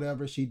dude or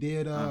whatever. She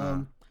did.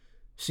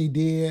 She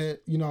did,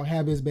 you know,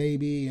 have his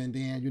baby and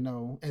then, you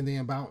know, and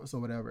then bounce or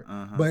whatever.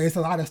 But it's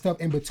a lot of stuff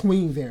in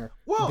between there.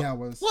 Well,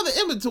 the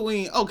in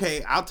between,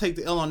 okay, I'll take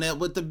the L on that,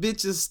 but the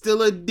bitch is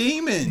still a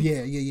demon.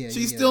 Yeah.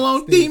 She's still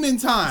on demon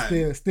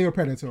time. Still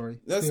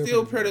predatory. That's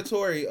still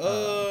predatory.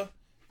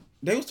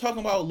 They was talking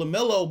about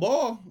LaMelo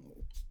Ball,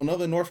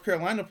 another North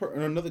Carolina,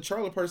 another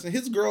Charlotte person.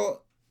 His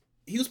girl,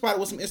 he was spotted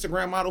with some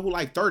Instagram model who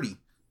like 30.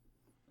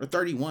 Or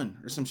 31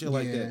 or some shit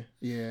like that.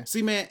 Yeah.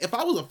 See, man, if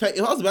I was a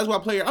basketball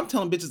player, I'm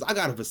telling bitches I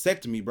got a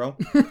vasectomy, bro.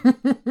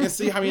 And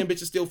see how many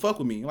bitches still fuck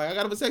with me. Like, I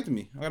got a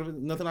vasectomy.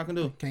 Nothing I can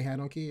do. Can't have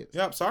no kids.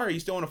 Yep, sorry. You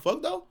still want to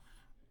fuck, though?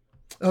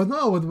 Oh,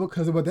 no,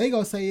 because what they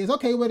gonna say is,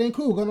 okay, well, then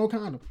cool. Go no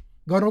condom.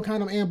 Go no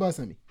condom and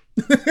busting me.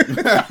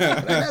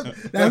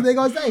 That's what they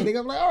gonna say. They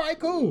gonna be like, all right,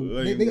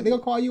 cool. They gonna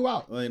call you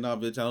out. Like, nah,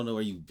 bitch, I don't know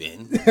where you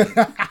been.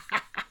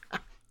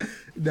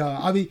 No,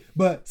 I mean,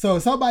 but so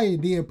somebody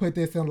did put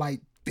this in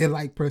like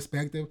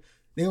perspective.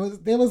 They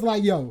was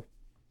like, yo,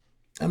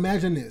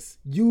 imagine this.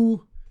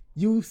 You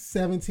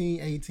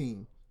 17,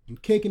 18. You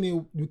kicking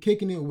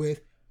it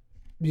with,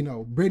 you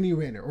know, Brittany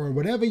Renner or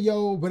whatever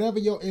your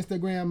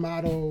Instagram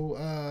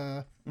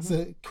model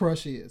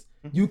crush is.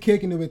 You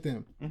kicking it with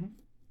them.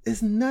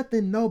 It's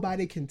nothing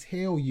nobody can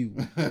tell you.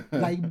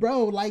 Like,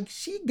 bro, like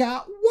she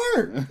got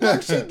work.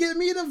 Like she give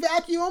me the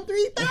vacuum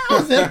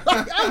 3000.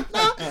 Like, I'm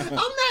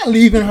not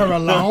leaving her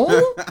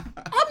alone.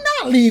 I'm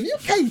not leaving. You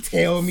can't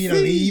tell me to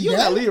leave. You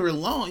gotta leave her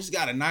alone. You just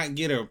gotta not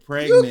get her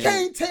pregnant. You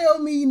can't tell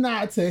me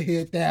not to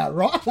hit that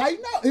rock. Like,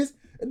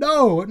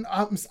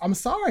 I'm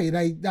sorry.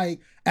 Like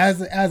as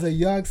a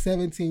young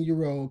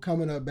 17-year-old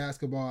coming up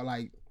basketball,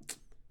 like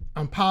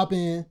I'm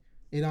popping.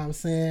 You know what I'm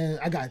saying?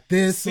 I got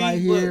this right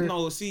here.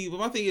 But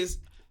my thing is,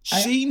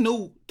 she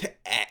knew to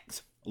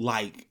act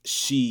like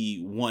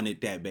she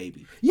wanted that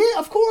baby. Yeah,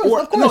 of course.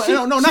 Not perfect.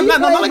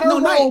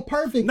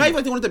 Not even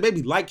like they wanted that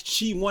baby. Like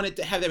she wanted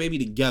to have that baby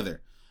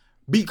together.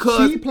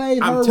 Because she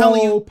played her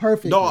role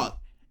perfectly. Dog.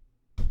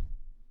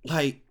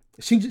 Like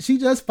she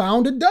just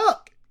found a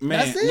duck. Man,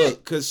 that's it.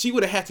 Look, because she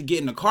would have had to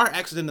get in a car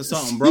accident or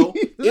something, bro.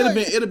 It'd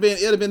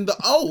have been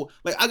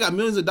like I got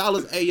millions of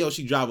dollars. Hey, yo,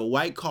 she drive a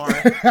white car.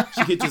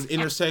 She hit this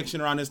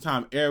intersection around this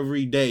time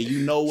every day. You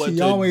know what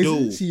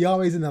do. She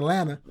always in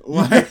Atlanta.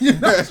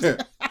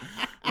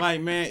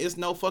 Like, man, it's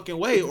no fucking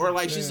way. Or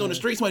like she's on the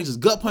street, somebody just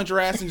gut punch her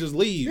ass and just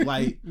leave.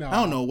 Like, no. I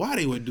don't know why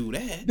they would do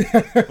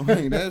that.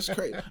 Like, that's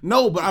crazy.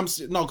 No, but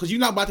because you're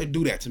not about to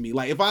do that to me.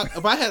 Like, if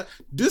I had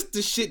this,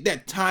 the shit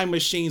that time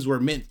machines were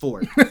meant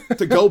for,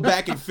 to go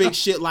back and fix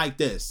shit like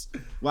this,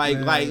 like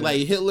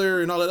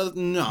Hitler and all that other.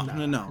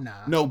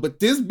 No. But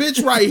this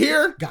bitch right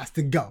here, got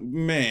to go,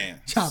 man.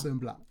 Chopping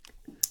block.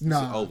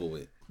 No, it's over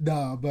with.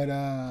 No,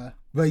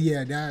 but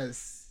yeah,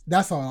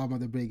 that's all I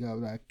want to bring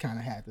up. I kind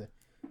of had to.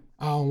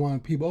 I don't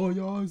want people, oh,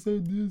 y'all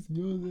said this,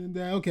 y'all said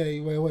that.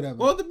 Okay, well, whatever.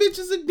 Well, the bitch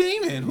is a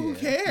demon. Who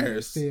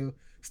cares?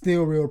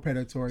 Still real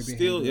predatory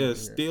behavior.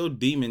 Still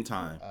demon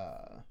time.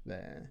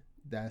 Man,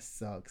 that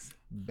sucks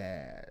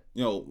bad.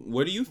 Yo,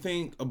 what do you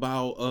think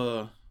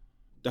about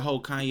the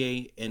whole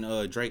Kanye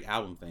and Drake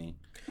album thing?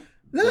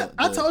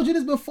 I told you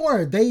this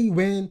before.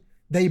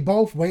 They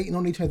both waiting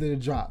on each other to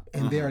drop,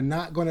 and they are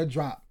not going to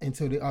drop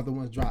until the other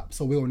ones drop.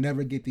 So we'll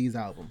never get these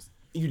albums.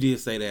 You did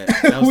say that.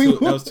 That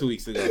was 2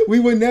 weeks ago. We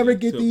would never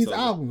get these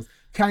albums.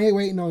 Kanye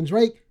waiting on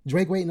Drake.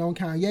 Drake waiting on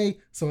Kanye.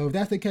 So if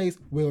that's the case,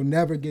 we'll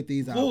never get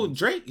these albums. Well,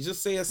 Drake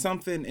just said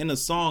something in a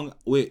song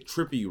with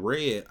Trippie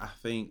Redd, I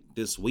think,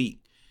 this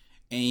week.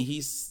 And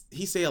he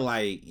said,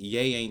 like,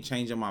 Ye ain't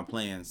changing my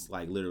plans,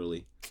 like,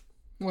 literally.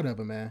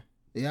 Whatever, man.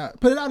 Yeah,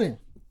 put it out in.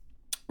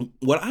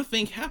 What I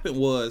think happened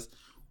was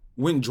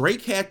when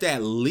Drake had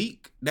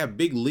that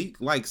big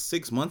leak, like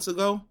 6 months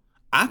ago,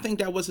 I think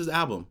that was his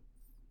album.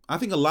 I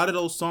think a lot of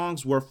those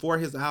songs were for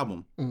his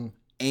album.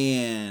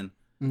 And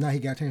now he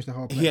got to change the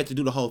whole thing. He had to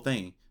do the whole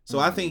thing. So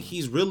I think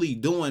he's really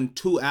doing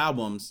 2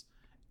 albums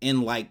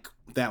in like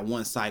that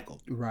one cycle.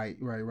 Right.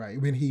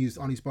 When he's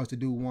only supposed to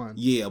do one.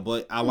 Yeah,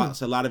 but I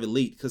watched a lot of it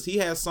leaked. Because he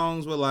has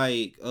songs with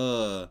like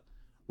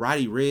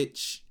Roddy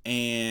Ricch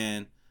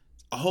and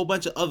a whole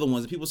bunch of other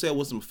ones. People said it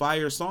was some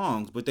fire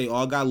songs, but they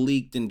all got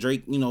leaked and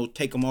Drake,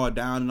 take them all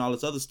down and all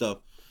this other stuff.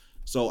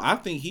 So I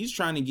think he's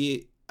trying to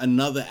get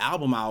another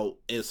album out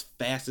as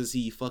fast as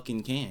he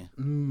fucking can.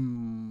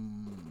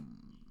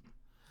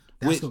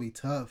 That's gonna be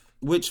tough.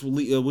 Which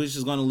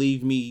is gonna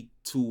leave me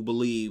to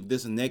believe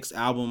this next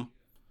album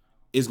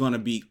is gonna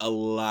be a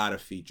lot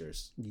of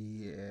features.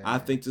 Yeah, I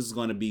think this is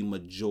gonna be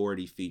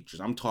majority features.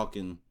 I'm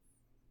talking,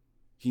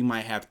 he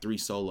might have 3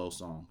 solo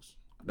songs.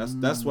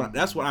 That's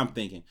what I'm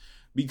thinking.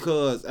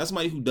 Because as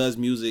somebody who does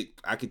music,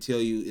 I could tell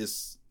you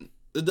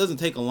it doesn't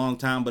take a long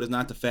time, but it's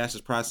not the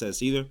fastest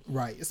process either.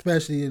 Right.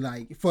 Especially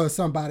like for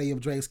somebody of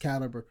Drake's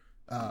caliber,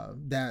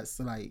 that's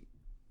like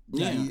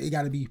Yeah, like, it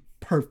got to be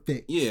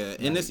perfect. Yeah,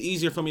 and it's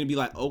easier for me to be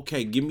like,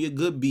 okay, give me a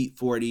good beat,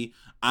 40.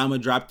 I'm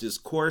gonna drop this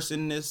chorus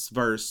in this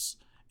verse,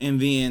 and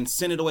then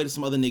send it away to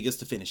some other niggas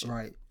to finish it,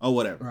 right? Or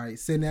whatever. Right.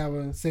 Send that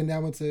one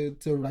to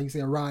like you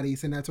said, Roddy.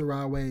 Send that to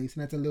Rod Wave.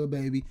 Send that to Lil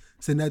Baby.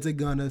 Send that to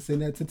Gunna.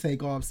 Send that to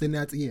Takeoff. Send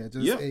that to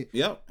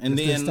Yep. And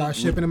then start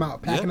shipping them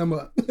out, packing them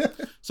up.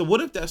 So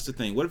what if that's the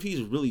thing? What if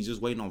he's really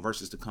just waiting on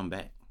Versus to come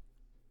back?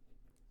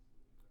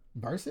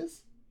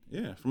 Versus?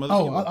 Yeah, from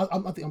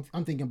other people.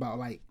 I'm thinking about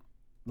like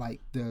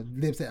the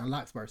Lipset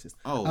Unlocks Versus.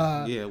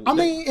 Yeah. I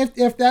mean,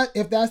 if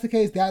that's the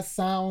case, that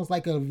sounds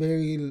like a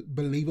very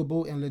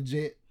believable and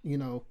legit,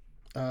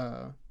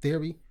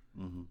 theory.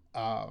 Mm-hmm.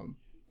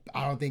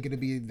 I don't think it'll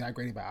be that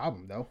great of an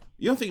album though.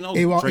 You don't think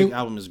Drake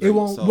album is great? It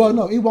won't. Well,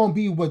 no, it won't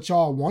be what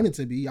y'all want it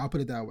to be. I'll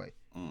put it that way.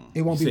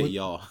 It won't be what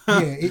y'all.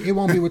 it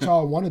won't be what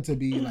y'all want it to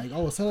be. Like,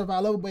 oh,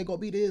 Certified Lover Boy gonna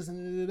be this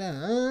and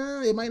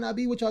that. It might not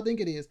be what y'all think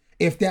it is.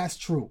 If that's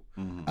true.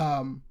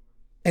 Mm-hmm.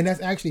 And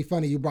that's actually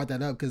funny you brought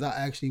that up because I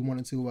actually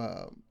wanted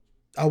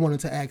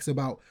to ask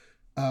about.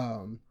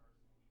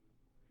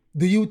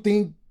 Do you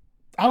think?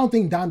 I don't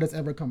think Donda's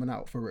ever coming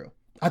out for real.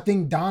 I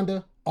think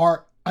Donda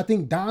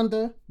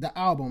the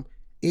album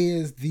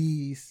is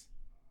these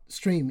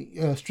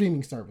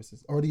streaming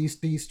services or these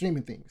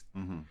streaming things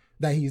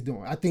that he's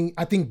doing. I think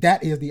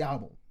that is the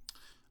album.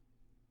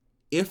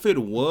 If it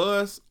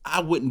was,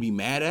 I wouldn't be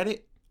mad at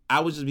it. I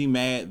would just be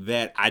mad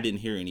that I didn't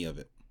hear any of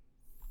it.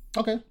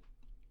 Okay.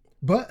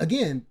 But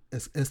again,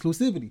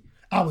 exclusivity.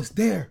 I was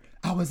there.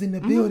 I was in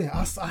the building.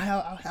 I saw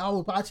how I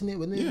was watching it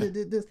when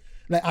this.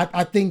 Like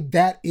I think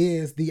that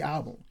is the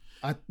album.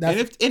 And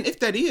if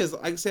that is,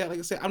 like I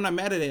said, I'm not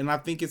mad at it, and I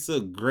think it's a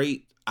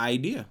great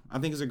idea.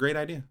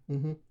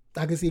 Mm-hmm.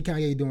 I can see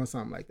Kanye doing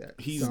something like that.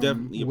 He's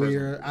definitely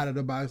weird, out of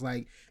the box.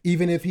 Like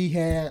even if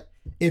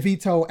he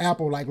told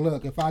Apple, like,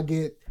 look, if I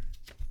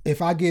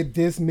get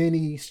this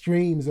many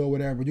streams or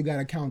whatever, you got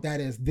to count that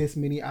as this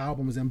many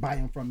albums and buy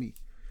them from me.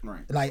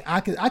 Right. Like I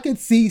could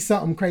see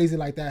something crazy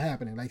like that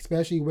happening. Like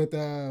especially with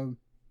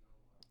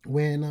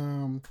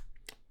when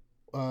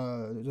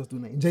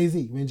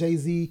Jay-Z. When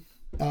Jay-Z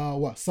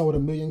sold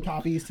 1 million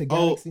copies to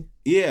Galaxy. Oh,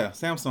 yeah,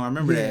 Samsung. I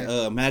remember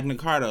that. Magna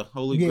Carta,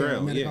 Holy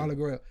Grail. Magna Carta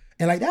Grail.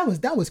 And like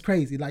that was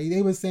crazy. Like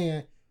they were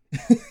saying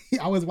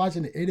I was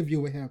watching an interview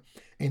with him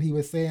and he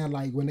was saying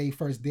like when they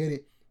first did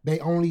it, they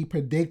only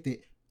predicted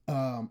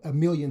 1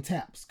 million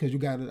taps because you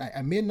got it like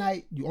at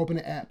midnight, you open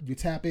the app, you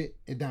tap it,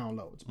 it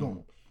downloads.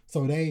 Boom.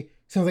 So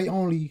since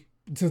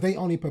they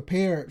only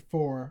prepared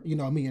for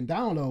 1 million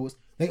downloads,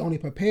 they only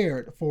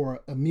prepared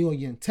for 1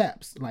 million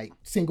taps, like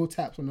single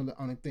taps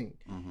on a thing.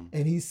 Mm-hmm.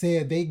 And he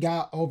said they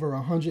got over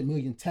 100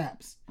 million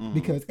taps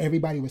because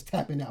everybody was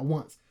tapping at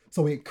once.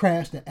 So it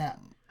crashed the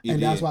app.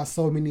 That's why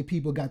so many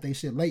people got their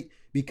shit late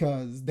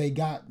because they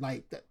got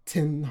like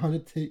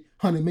 100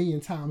 million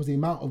times the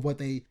amount of what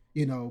they,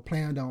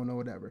 planned on or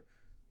whatever.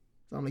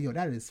 So I'm like, yo,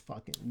 that is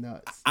fucking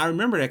nuts. I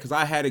remember that because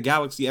I had a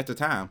Galaxy at the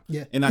time.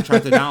 Yeah. And I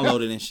tried to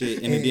download it and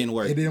shit, and it didn't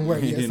work. It didn't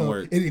work. It didn't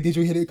work. Did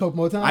you hit it a couple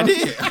more times? I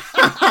did.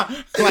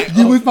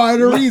 You was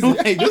part of the reason.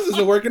 Hey, this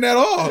isn't working at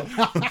all.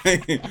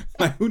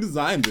 like, who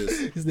designed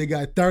this? This nigga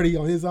got 30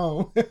 on his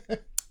own.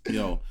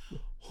 Yo,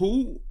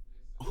 who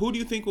do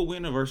you think will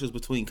win a versus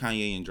between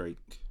Kanye and Drake?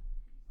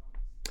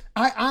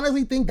 I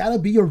honestly think that'll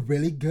be a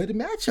really good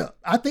matchup.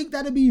 I think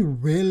that'll be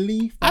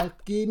really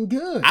fucking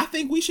good. I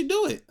think we should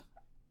do it.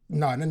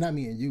 No, not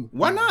me and you.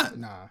 Why not?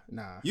 Nah.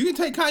 You can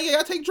take Kanye,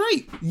 I take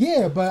Drake.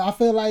 Yeah, but I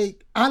feel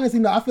like, honestly,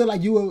 no, I feel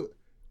like you will.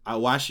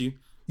 I'll watch you.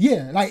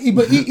 Yeah, like,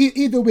 but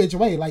either which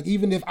way, like,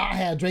 even if I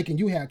had Drake and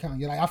you had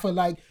Kanye, like, I feel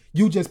like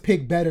you just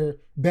pick better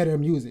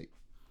music.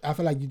 I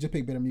feel like you just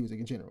pick better music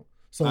in general.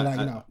 So,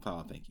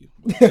 Oh, thank you.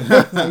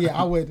 So, yeah,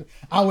 I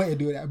wouldn't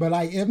do that. But,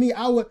 like, if me,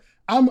 I'm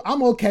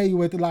okay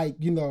with, like,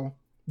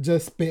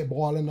 just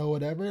spitballing or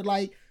whatever.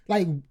 Like,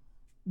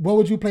 what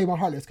would you play when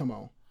Heartless come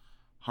on?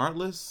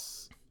 Heartless?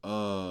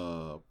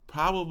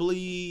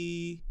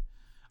 Probably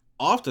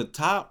off the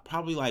top,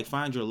 probably like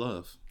Find Your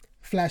Love.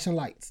 Flashing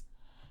Lights.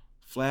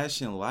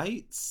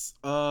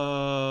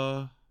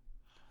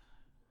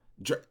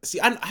 See,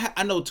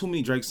 I know too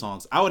many Drake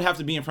songs. I would have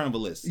to be in front of a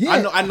list.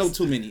 Yeah. I know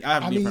too many. I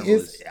have to be in front of a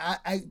list.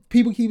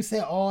 People keep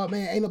saying, "Oh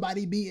man, ain't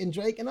nobody beating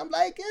Drake," and I'm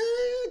like,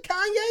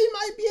 Kanye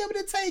might be able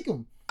to take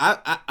him.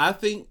 I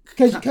think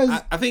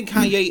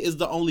Kanye is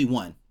the only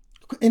one.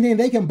 And then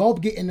they can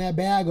both get in that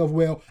bag of,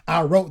 well,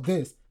 I wrote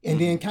this. And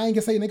then Kanye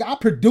can say, nigga, I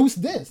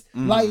produced this.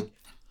 Like,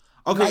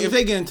 okay, if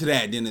they get into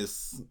that, then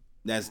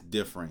that's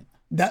different.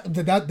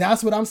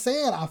 That's what I'm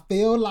saying. I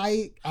feel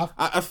like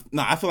I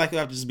feel like you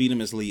have to just beat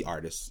him as lead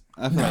artist.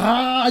 You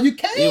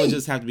can't. You would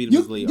just have to beat him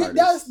as lead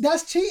artist.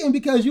 That's cheating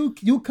because you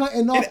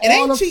cutting off. It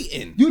ain't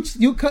cheating.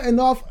 You cutting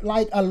off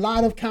like a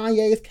lot of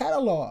Kanye's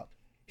catalog.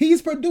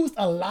 He's produced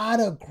a lot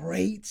of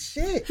great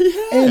shit.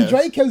 And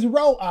Drake has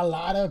wrote a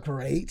lot of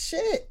great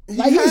shit.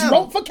 Like, he's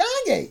wrote for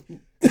Kanye.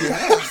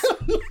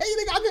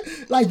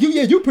 Like,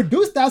 you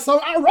produced that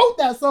song. I wrote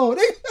that song.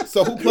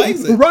 So who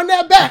plays it? Run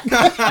that back.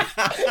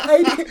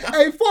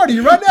 hey, 40,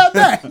 run that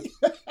back.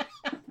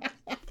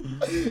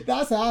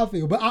 That's how I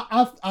feel. But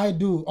I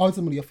do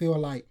ultimately feel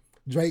like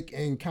Drake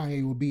and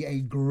Kanye will be a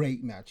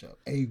great matchup.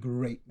 A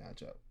great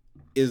matchup.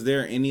 Is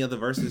there any other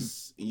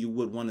verses you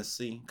would want to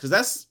see? Because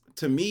that's,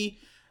 to me,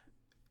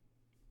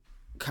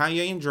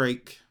 Kanye and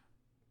Drake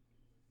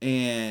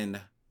and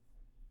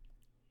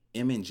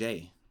M and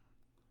J.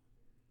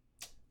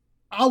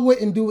 I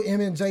wouldn't do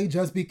M and J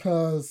just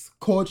because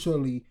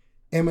culturally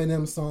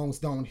Eminem songs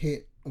don't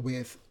hit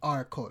with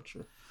our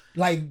culture.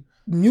 Like,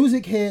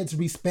 music heads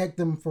respect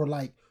him for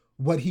like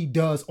what he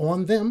does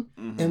on them,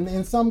 and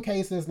in some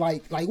cases,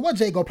 like what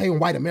Jay go play when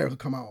White America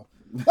come on?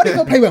 What he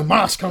go play when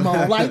Mosh come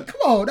on? Like,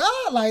 come on,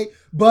 dog. Like,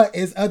 but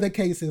it's other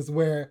cases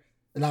where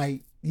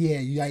like,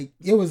 yeah, like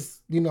it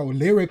was, you know,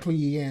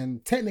 lyrically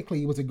and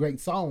technically it was a great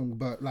song,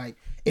 but like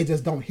it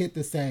just don't hit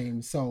the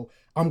same. So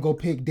I'm gonna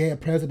pick Dead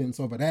Presidents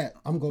over that.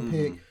 I'm gonna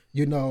pick,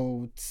 you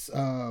know,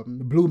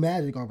 Blue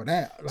Magic over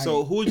that. Like,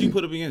 so who would you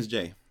put up against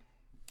Jay?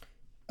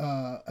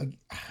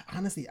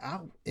 Honestly,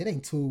 it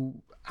ain't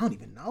too. I don't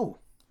even know.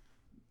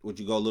 Would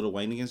you go Lil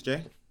Wayne against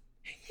Jay?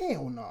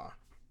 Hell no.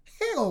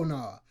 Hell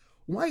no.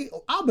 Wayne,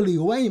 I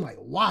believe Wayne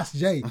might wash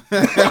Jay.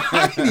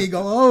 I ain't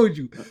gonna hold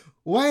you.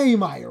 Wayne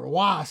might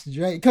wash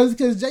Jay. Cause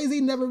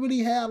Jay-Z never really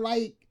had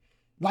like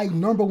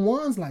number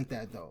ones like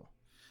that though.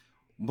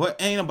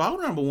 But ain't about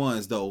number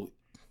ones though.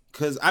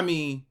 Cause I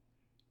mean,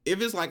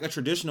 if it's like a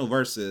traditional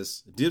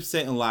versus,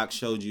 Dipset and Lox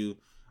showed you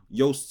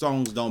your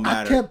songs don't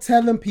matter. I kept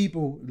telling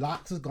people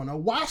Lox is gonna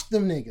wash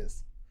them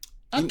niggas.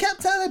 I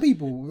kept telling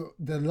people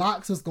the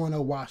Lox is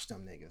gonna wash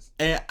them niggas.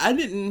 And I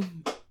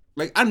didn't,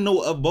 like, I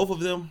know of both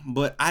of them,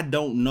 but I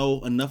don't know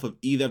enough of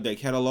either of their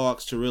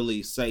catalogs to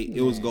really say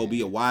it was gonna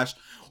be a wash.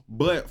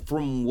 But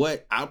from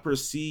what I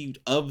perceived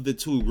of the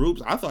two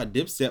groups, I thought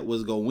Dipset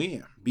was gonna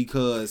win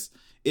because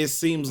it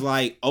seems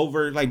like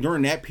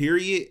during that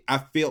period, I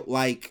felt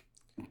like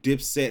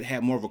Dipset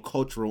had more of a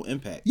cultural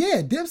impact.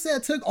 Yeah,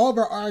 Dipset took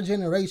over our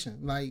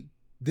generation. Like,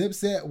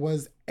 Dipset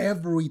was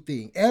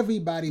everything.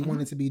 Everybody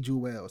wanted to be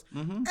Jewels.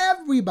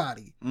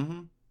 Everybody.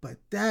 But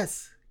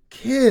that's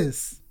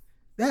Kiss.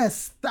 That's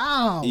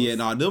Styles. Yeah,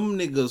 no, them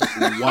niggas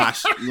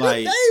washed.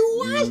 Like, they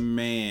washed.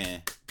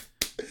 Man.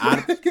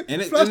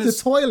 And flush the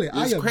toilet.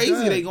 It's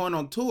crazy they going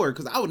on tour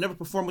because I would never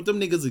perform with them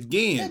niggas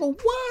again. Yeah,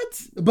 but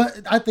what?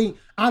 But I think,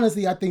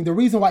 honestly, the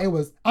reason why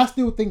I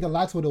still think the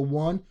Lox would have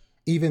won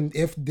even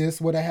if this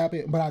would have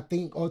happened. But I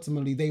think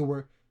ultimately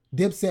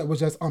Dipset was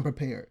just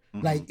unprepared.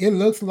 Like, it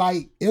looked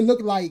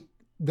like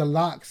the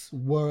Lox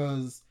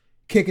was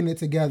kicking it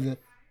together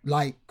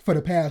like for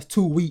the past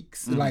 2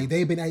 weeks. Like,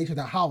 they've been at each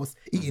other's house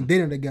eating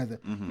dinner together.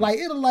 Like,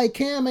 it looked like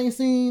Cam ain't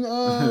seen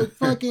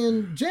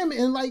fucking Jim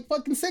in like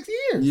fucking 6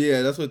 years.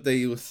 Yeah, that's what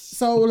they was.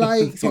 So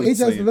like, so it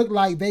just looked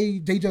like they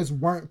just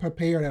weren't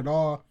prepared at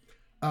all.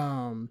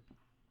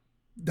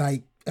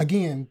 Like,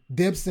 again,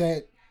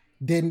 Dipset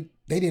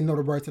they didn't know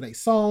the words to their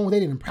song. They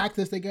didn't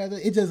practice together.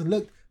 It just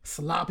looked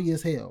sloppy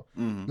as hell.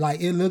 Like,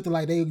 it looked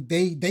like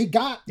they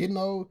got, you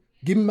know,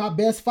 give me my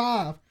best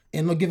 5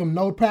 and they'll give them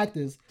no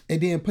practice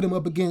and then put them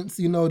up against,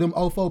 you know, them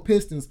 04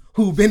 Pistons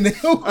who've been there.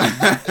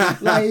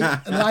 like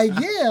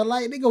yeah,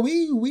 like, nigga,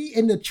 we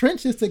in the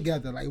trenches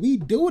together. Like, we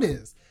do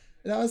this.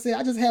 You know what I'm saying?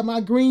 I just had my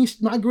green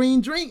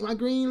drink, my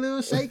green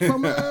little shake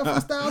from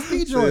Styles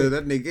P joint.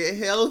 That nigga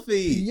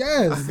healthy.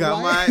 Yes. I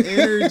got my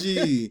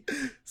energy.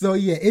 So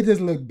yeah, it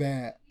just looked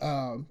bad.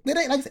 It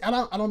ain't, like I said,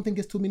 I don't think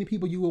it's too many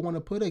people you would want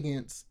to put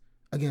against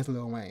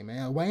Lil Wayne,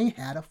 man. Wayne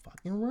had a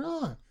fucking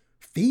run.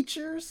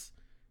 Features.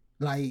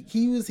 Like,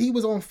 he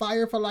was on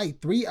fire for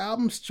like 3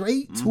 albums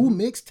straight, 2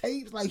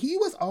 mixtapes. Like, he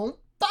was on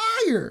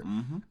fire.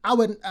 I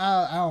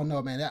don't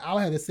know, man. I'll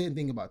have to sit and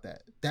think about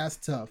that. That's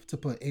tough to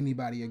put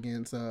anybody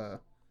against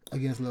Lil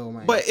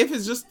Wayne. But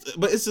it's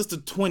just a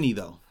 20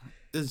 though.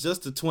 It's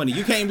just a 20.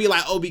 You can't be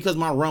like, oh, because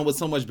my run was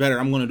so much better,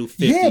 I'm gonna do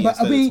 50 instead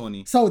of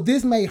 20. So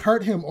this may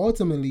hurt him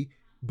ultimately,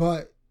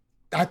 but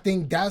I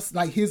think that's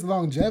like his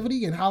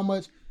longevity and how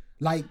much,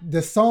 like,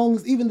 the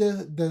songs, even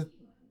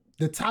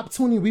the top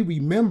 20 we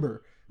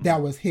remember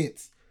that was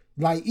hits.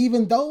 Like,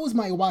 even those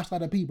might watch a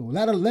lot of people.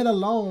 Let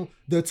alone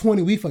the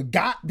 20 we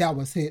forgot that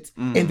was hits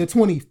and the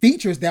 20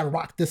 features that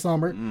rocked the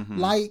summer.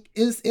 Like,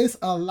 it's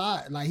a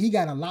lot. Like, he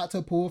got a lot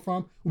to pull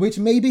from, which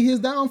may be his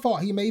downfall.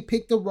 He may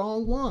pick the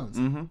wrong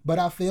ones. But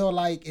I feel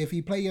like if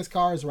he play his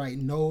cards right,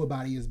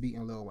 nobody is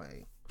beating Lil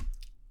Wayne.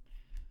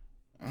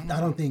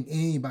 I don't think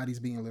anybody's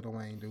beating Lil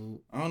Wayne, dude.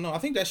 I don't know. I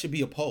think that should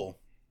be a poll.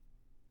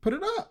 Put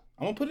it up.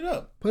 I'm gonna put it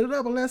up. Put it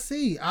up and let's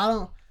see.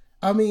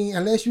 I mean,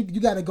 unless you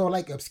got to go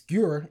like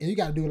obscure and you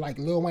got to do like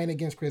Lil Wayne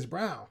against Chris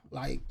Brown,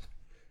 like.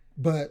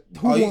 But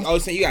so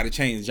you got to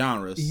change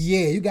genres.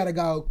 Yeah, you got to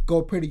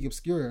go pretty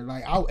obscure.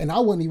 Like, I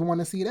wouldn't even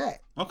want to see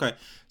that. Okay,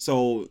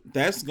 so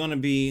that's gonna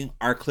be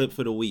our clip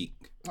for the week.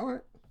 All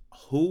right.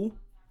 Who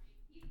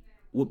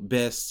would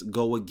best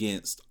go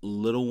against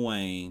Lil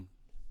Wayne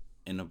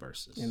in the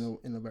verses? In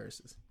the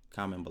verses.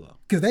 Comment below.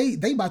 Because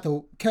they about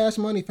to Cash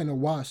Money finna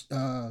wash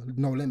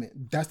No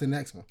Limit. That's the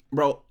next one.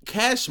 Bro,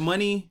 Cash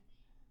Money.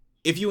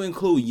 If you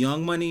include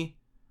Young Money,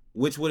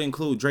 which would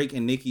include Drake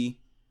and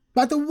Nicki,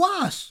 about to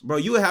wash. Bro,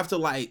 you would have to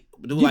like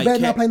do you like. You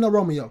better not play no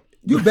Romeo.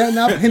 You better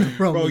not pay no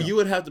Romeo. Bro, you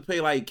would have to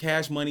pay like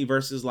Cash Money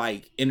versus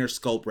like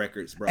Interscope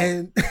Records, bro.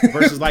 And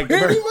versus like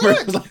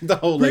the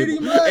whole Pretty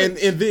label. much.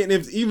 And then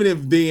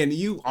if then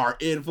you are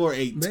in for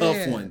a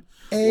tough one.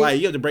 And like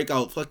you have to break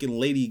out fucking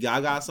Lady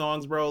Gaga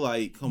songs, bro.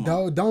 Like, come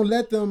on. Don't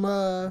let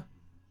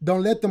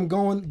them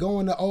go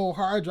in the old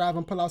hard drive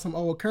and pull out some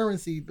old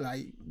Currency,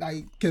 like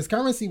because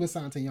Currency was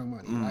signed to Young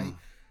Money. Like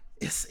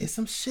it's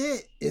some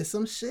shit. It's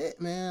some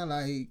shit, man.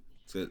 Like,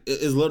 so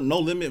is No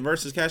Limit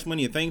versus Cash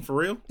Money a thing for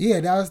real?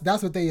 Yeah,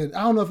 that's what they. I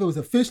don't know if it was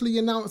officially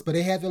announced, but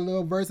they had the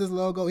little Versus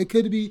logo. It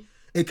could be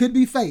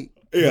fake.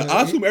 Yeah,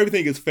 I assume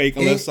everything is fake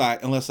unless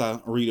I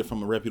read it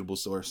from a reputable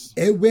source.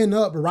 It went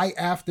up right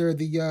after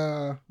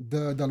the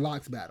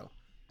Locks battle,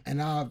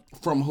 and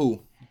from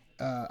who?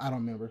 I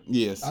don't remember.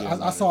 Yes,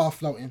 I saw it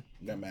floating.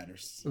 That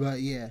matters.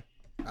 But yeah,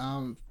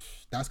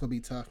 that's gonna be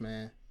tough,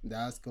 man.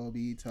 That's gonna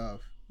be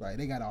tough. Like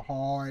they got a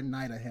hard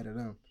night ahead of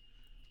them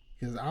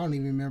because I don't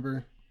even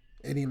remember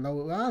any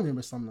low. I don't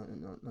remember some.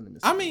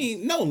 I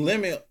mean, No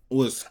Limit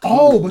was cool.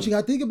 Oh, but you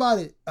gotta think about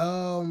it.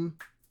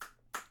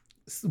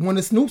 When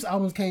the Snoop's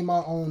albums came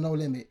out on No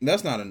Limit,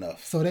 that's not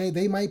enough. So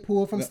they might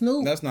pull from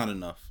Snoop. That's not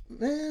enough.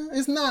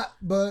 It's not.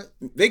 But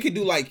they could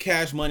do like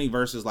Cash Money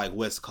versus like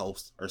West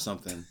Coast or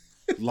something.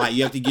 Like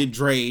you have to get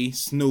Dre,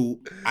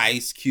 Snoop,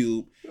 Ice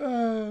Cube.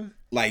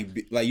 Like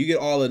you get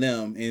all of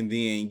them, and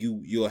then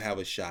you'll have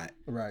a shot.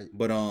 Right.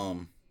 But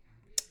I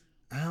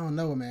don't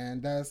know,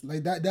 man. That's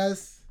like that.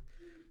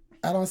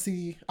 I don't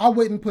see. I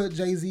wouldn't put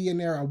Jay-Z in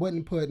there. I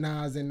wouldn't put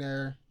Nas in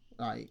there.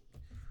 Like,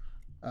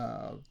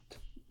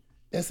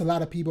 there's a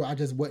lot of people I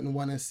just wouldn't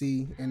want to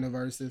see in the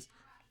verses.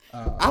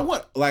 I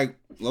want like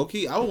low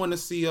key. I would want to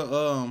see a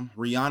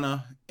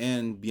Rihanna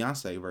and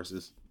Beyonce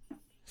versus.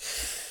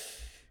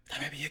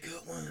 That might be a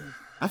good one.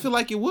 I feel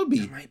like it would be.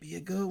 That might be a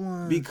good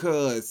one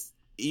because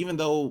even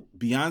though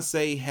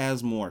Beyonce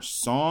has more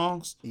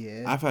songs,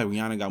 I feel like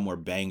Rihanna got more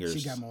bangers.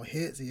 She got more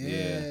hits.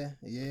 Yeah.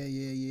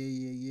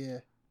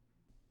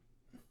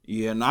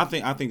 Yeah, no, I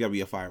think that'd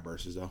be a fire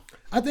versus though.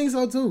 I think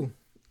so too.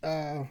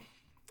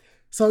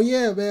 So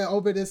yeah, man.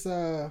 Over this,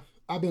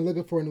 I've been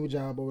looking for a new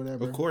job or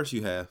whatever. Of course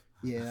you have.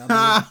 Yeah,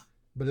 I've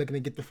been looking to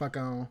get the fuck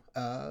on.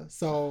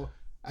 So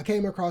I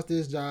came across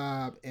this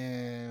job,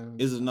 and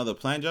is it another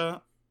plant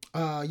job?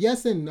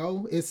 Yes and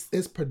no.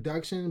 It's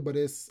production, but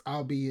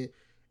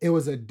it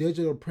was a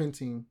digital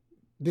print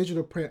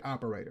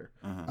operator.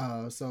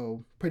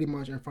 So pretty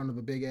much in front of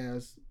a big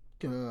ass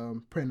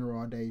printer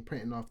all day,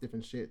 printing off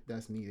different shit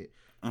that's needed.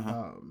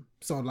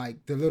 So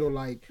like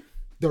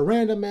the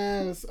random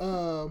ass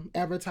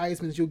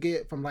advertisements you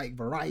get from like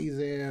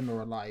Verizon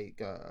or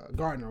like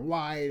Gardner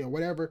White or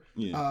whatever.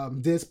 Yeah.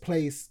 This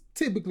place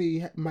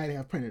typically might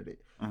have printed it.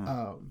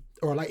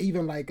 Or like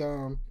even like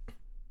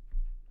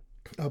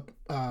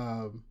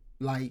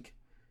like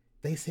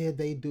they said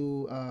they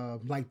do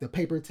like the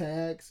paper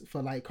tags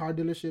for like car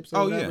dealerships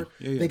or whatever.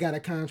 Yeah. They got a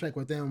contract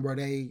with them where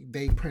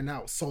they print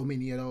out so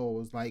many of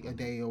those like a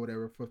day or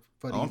whatever for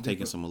I'm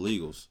taking some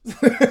illegals.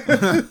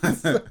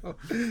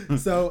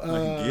 so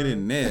get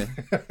in there.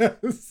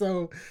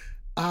 So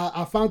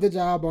I found the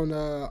job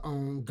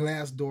on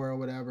Glassdoor or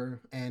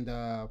whatever, and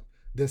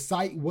the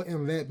site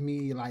wouldn't let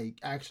me like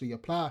actually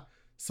apply.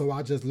 So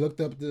I just looked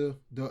up the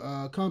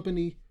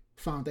company,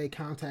 found they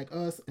contact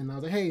us, and I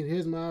was like, hey,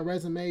 here's my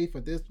resume for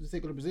this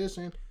particular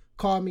position.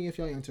 Call me if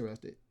you're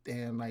interested.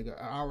 And like an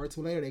hour or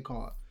two later, they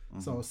called.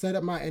 So set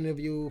up my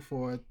interview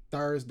for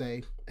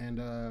Thursday,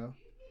 and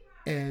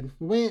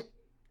went.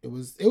 It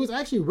was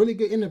actually a really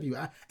good interview.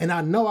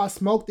 I know I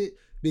smoked it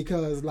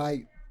because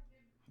like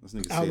this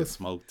nigga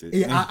smoked it.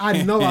 Yeah,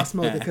 I know I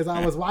smoked it because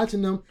I was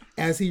watching him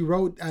as he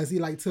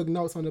like took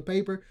notes on the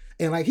paper,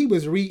 and like he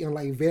was reading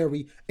like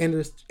very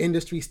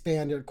industry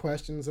standard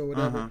questions or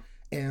whatever.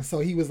 And so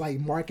he was like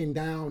marking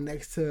down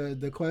next to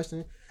the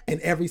question,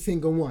 and every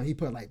single one he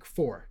put like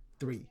 4,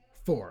 3,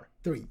 4,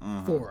 3,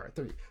 4,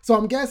 3. So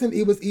I'm guessing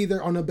it was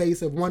either on the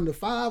base of 1 to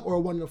 5 or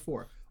 1 to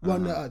 4,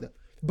 one to the other.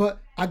 But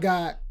I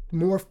got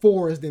more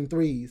 4s than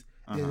 3s,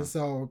 and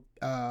so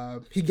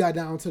he got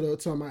down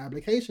to my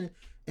application,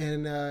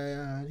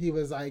 and he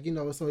was like, he's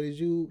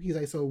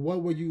like, so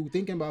what were you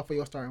thinking about for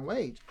your starting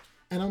wage?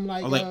 And I'm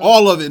like,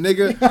 all of it,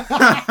 nigga.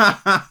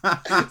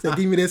 So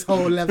give me this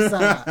whole left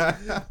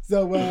side.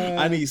 So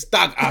I need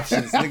stock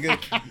options, nigga.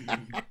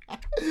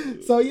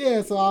 So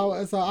yeah, so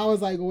I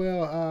was like,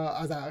 well,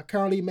 I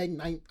currently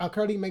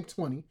make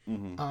 20,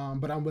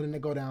 but I'm willing to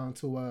go down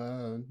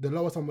to the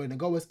lowest I'm willing to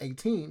go is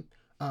 18.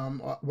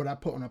 What I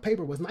put on the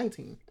paper was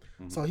 19.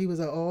 So he was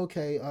like, oh,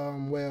 okay,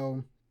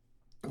 well,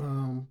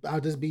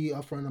 I'll just be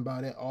upfront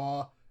about it.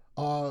 All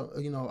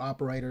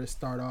operators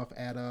start off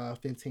at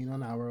 15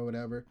 an hour or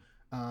whatever.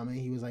 And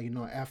he was like,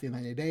 after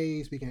 90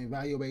 days, we can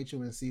evaluate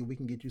you and see if we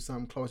can get you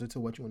something closer to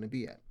what you want to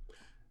be at.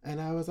 And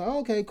I was like,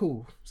 okay,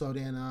 cool. So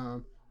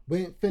then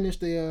finished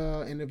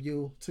the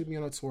interview, took me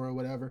on a tour or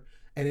whatever.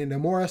 And then the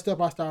more stuff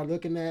I started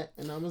looking at,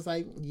 and I was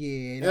like,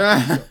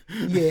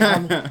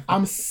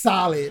 I'm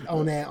solid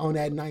on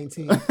that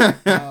 19.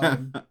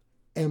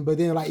 But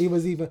then like it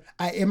was even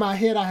in my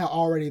head, I had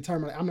already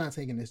determined like, I'm not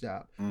taking this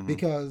job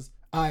because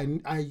I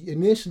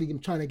initially am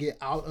trying to get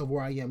out of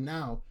where I am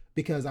now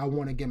because I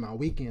want to get my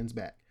weekends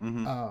back.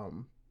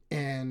 Mm-hmm.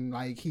 And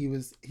like he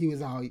was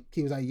like,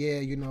 yeah,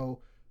 you know,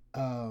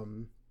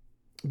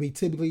 we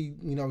typically,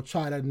 you know,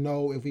 try to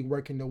know if we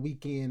working the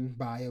weekend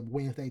by a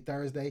Wednesday,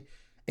 Thursday.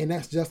 And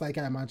that's just like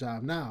at my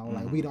job now. Mm-hmm.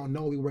 Like we don't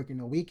know we working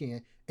the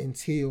weekend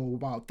until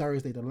about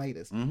Thursday the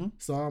latest. Mm-hmm.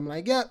 So I'm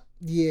like, yep,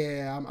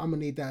 yeah, I'm gonna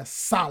need that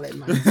solid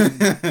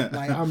 19.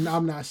 Like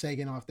I'm not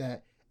shaking off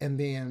that. And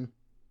then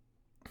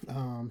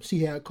she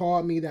had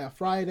called me that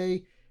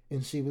Friday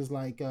and she was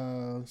like,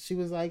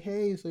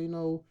 hey, so you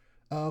know,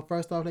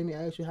 first off, let me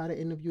ask you how the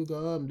interview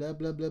go, blah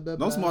blah blah blah.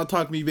 Don't small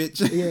talk me,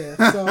 bitch.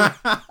 Yeah. So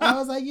I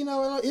was like, you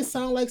know, it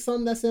sounds like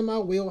something that's in my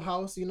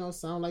wheelhouse, you know,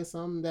 sound like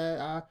something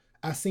that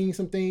I seen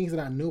some things that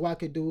I knew I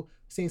could do,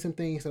 seen some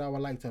things that I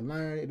would like to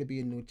learn. It'll be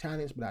a new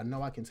challenge, but I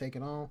know I can take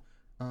it on.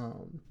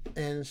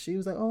 And she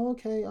was like, oh,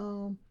 okay.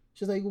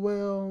 She's like,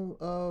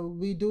 well,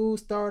 we do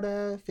start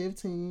at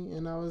 15.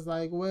 And I was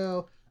like,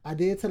 well, I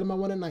did tell him I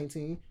wanted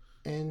 19.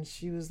 And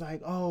she was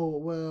like, oh,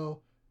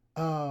 well,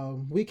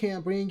 we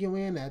can't bring you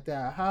in at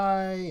that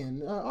high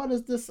and all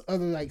this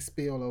other like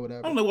spiel or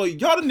whatever. I'm like, well,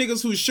 y'all the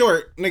niggas who's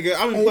short, nigga.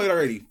 I'm employed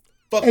already.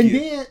 Fuck and you.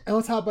 Then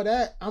on top of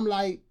that, I'm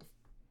like,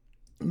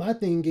 my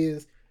thing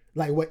is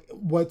like,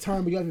 what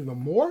turned me up even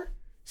more?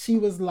 She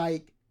was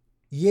like,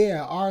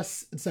 yeah,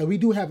 so we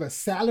do have a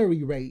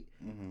salary rate,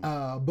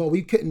 but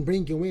we couldn't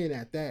bring you in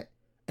at that.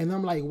 And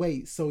I'm like,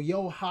 wait, so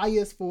your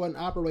highest for an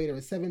operator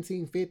is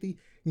 $17.50,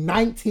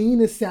 19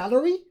 is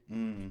salary?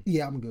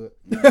 Yeah, I'm good.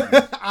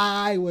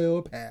 I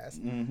will pass.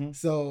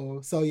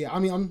 So yeah, I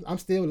mean, I'm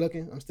still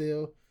looking. I'm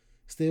still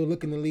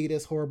looking to leave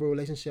this horrible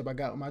relationship I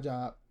got with my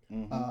job.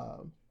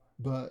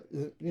 But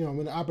you know,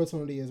 when the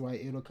opportunity is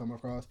right, it'll come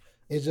across.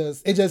 It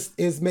just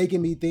is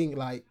making me think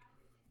like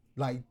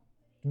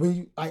when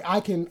you, like I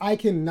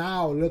can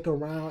now look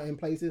around in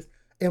places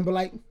and be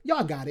like,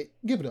 y'all got it,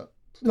 give it up.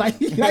 Like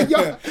y'all,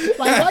 like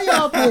why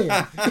y'all playing?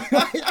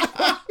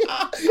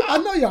 I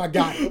know y'all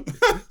got it.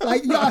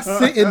 Like y'all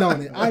sitting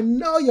on it. I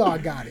know y'all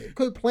got it.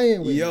 Quit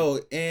playing with me.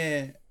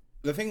 And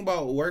the thing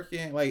about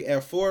working like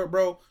at Ford,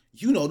 bro,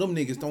 you know them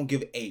niggas don't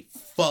give a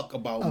fuck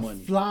about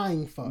money.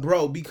 Flying fuck.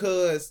 Bro,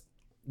 because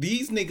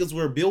these niggas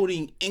were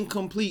building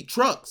incomplete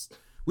trucks.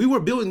 We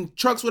were building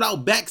trucks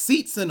without back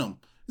seats in them.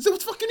 I said, what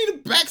the fuck you need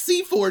a back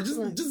seat for?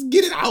 Just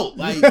get it out.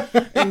 Like,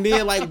 and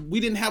then like we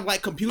didn't have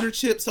like computer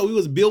chips, so we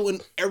was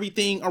building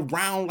everything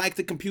around like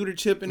the computer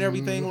chip and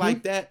everything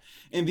like that.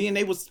 And then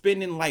they was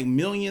spending like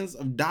millions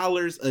of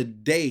dollars a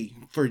day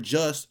for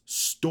just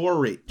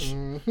storage.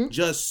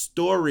 Just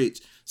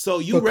storage. So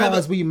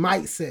because we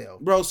might sell.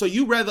 Bro, so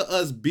you rather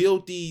us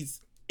build these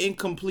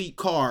incomplete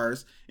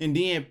cars and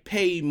then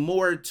pay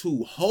more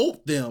to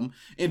hold them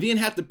and then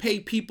have to pay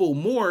people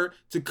more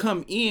to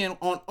come in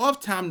on off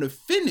time to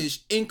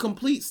finish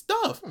incomplete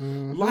stuff.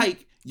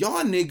 Like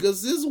y'all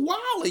niggas is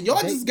wild and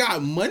y'all just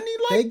got money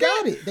like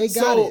that. They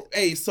got it.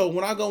 Hey, so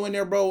when I go in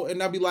there, bro,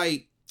 and I be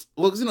like,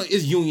 well, cause you know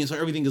it's union, so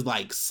everything is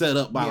like set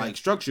up by like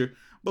structure.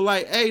 But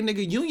like, hey,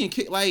 nigga, union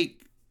kick like.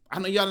 I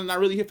know y'all are not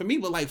really here for me,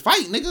 but like,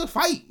 fight,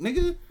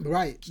 nigga.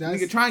 Right.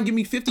 Nigga, try and give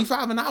me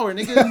 55 an hour,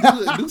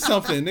 nigga. Do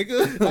something,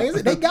 nigga. Like I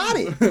said, they got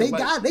it. They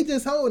got it. They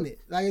just holding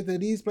it. Like I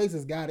said, these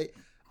places got it.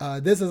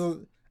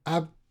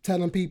 I'm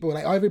telling people,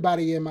 like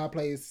everybody in my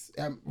place,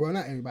 well,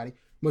 not everybody,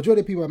 majority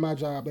of people at my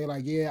job, they're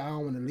like, yeah, I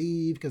don't want to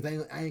leave because I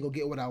ain't gonna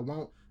get what I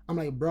want. I'm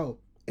like, bro,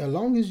 as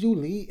long as you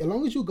leave, as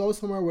long as you go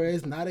somewhere where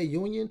it's not a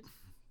union,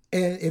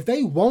 and if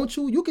they want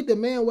you, you can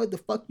demand what the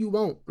fuck you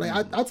want.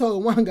 Like I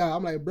told one guy,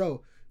 I'm like,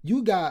 bro,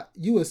 you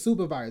a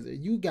supervisor.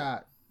 You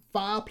got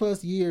 5+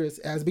 years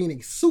as being a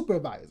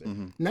supervisor.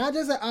 Not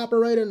just an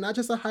operator, not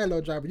just a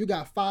high-low driver. You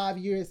got 5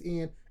 years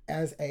in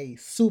as a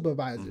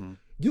supervisor.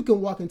 You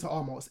can walk into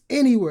almost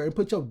anywhere and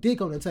put your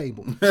dick on the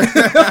table.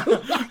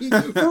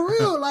 Like, for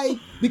real, like,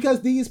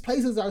 because these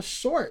places are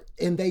short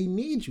and they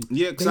need you.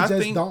 Yeah, because they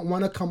just don't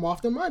want to come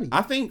off the money.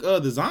 I think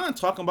Design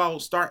talking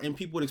about starting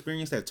people with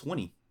experience at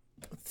 20.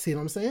 See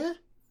what I'm saying?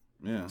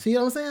 Yeah. See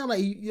what I'm saying?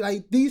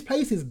 Like these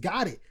places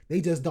got it.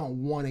 They just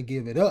don't want to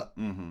give it up.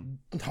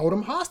 Hold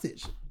them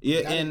hostage.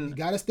 Yeah, you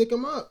gotta stick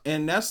them up.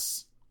 And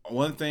that's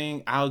one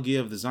thing I'll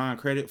give Design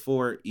credit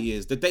for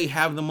is that they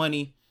have the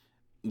money.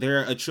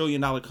 They're $1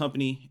 trillion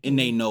company and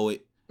they know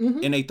it.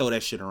 And they throw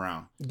that shit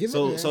around. They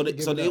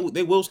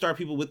will start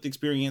people with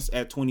experience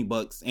at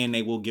 $20 and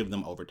they will give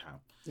them overtime.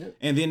 Yep.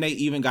 And then they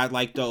even got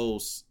like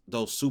those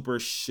super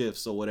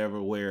shifts or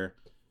whatever where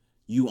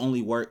you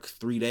only work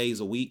 3 days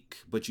a week,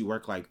 but you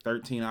work like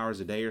 13 hours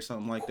a day or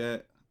something like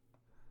that.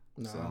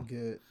 No, so. I'm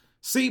good.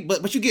 See,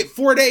 but you get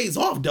 4 days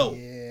off though.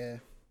 Yeah.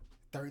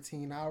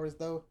 13 hours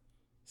though.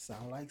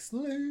 Sound like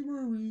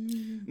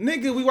slavery.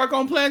 Nigga, we work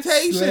on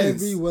plantations.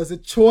 Slavery was a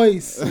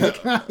choice.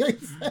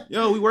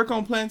 Yo, we work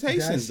on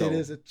plantations. That shit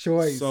is a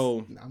choice.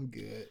 So I'm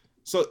good.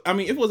 So I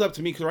mean, if it was up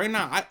to me, because right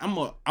now I'm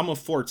a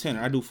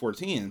 410er. I do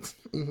 410s.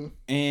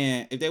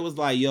 And if they was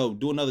like, yo,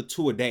 do another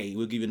 2 a day,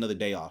 we'll give you another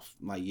day off.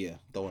 I'm like, yeah,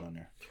 throw it on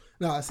there.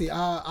 No, see,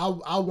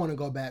 I want to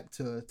go back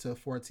to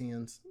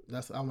 410s.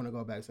 I want to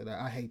go back to that.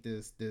 I hate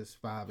this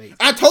 5/8.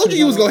 I told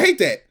you was gonna hate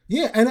that.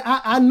 Yeah, and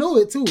I knew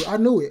it too. I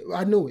knew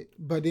it.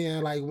 But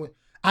then like when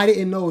I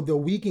didn't know the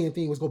weekend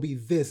thing was gonna be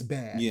this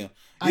bad. Yeah,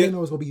 I didn't know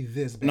it was gonna be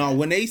this bad. No,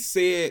 when they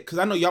said, because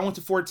I know y'all went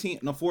to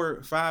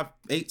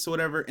 5/8s or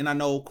whatever, and I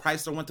know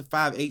Chrysler went to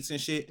 5/8s and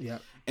shit. Yeah,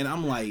 and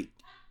I'm like,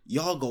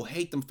 y'all go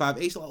hate them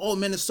 5/8s. Like, oh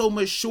man, it's so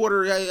much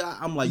shorter.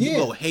 I'm like, you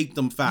go hate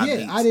them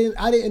 5/8s. Yeah,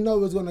 I didn't know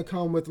it was gonna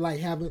come with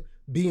like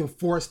being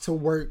forced to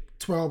work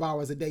 12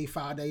 hours a day,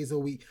 5 days a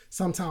week,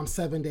 sometimes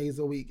 7 days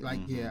a week. Like,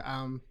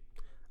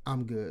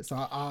 I'm good. So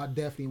I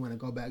definitely want to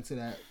go back to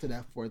that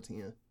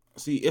 410.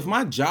 See, if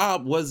my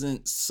job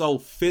wasn't so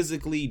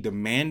physically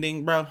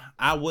demanding, bro,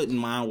 I wouldn't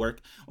mind work.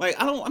 Like,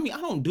 I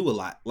don't do a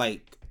lot.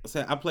 Like I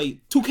said, I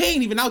play 2K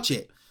ain't even out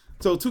yet.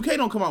 So 2K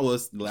don't come out, well,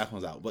 the last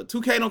one's out, but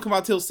 2K don't come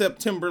out till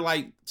September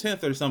like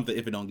 10th or something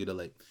if it don't get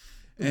delayed.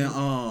 And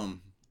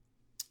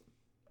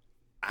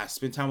I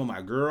spend time with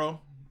my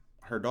girl,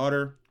 her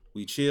daughter,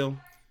 we chill.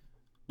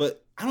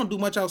 But I don't do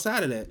much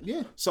outside of that.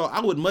 Yeah. So I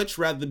would much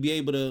rather be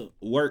able to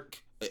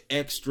work an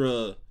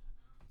extra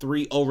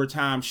 3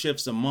 overtime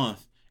shifts a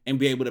month and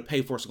be able to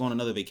pay for us to go on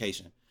another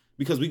vacation.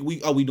 Because we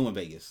doing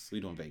Vegas.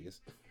 We doing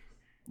Vegas.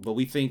 But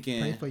we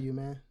thinking... Pray for you,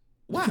 man.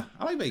 Why?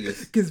 I like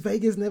Vegas. Because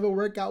Vegas never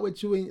work out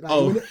with you.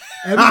 Like,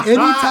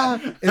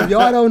 anytime, if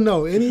y'all don't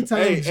know,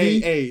 anytime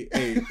Hey.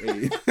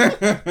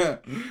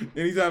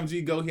 Anytime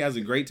G go, he has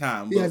a great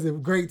time. He has a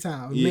great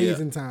time.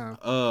 Amazing time.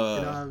 You know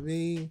what I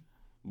mean?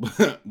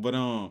 But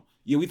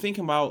yeah, we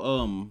thinking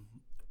about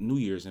New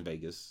Year's in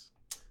Vegas.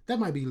 That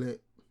might be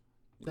lit.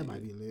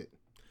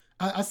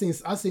 I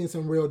seen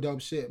some real dope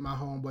shit my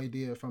homeboy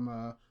did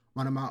from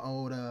one of my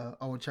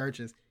old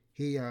churches.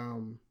 He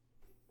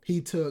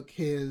took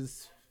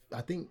his,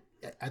 I think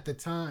at the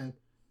time,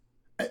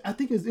 I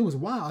think it was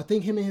wild. I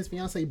think him and his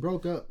fiance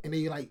broke up, and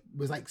they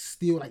was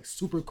still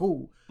super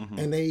cool. Mm-hmm.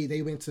 And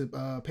they went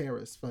to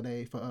Paris for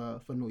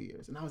New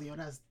Year's, and I was like, yo,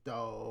 that's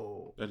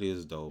dope. That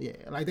is dope.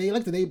 Yeah,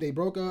 they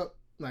broke up,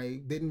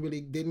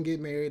 didn't get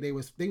married. They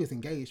was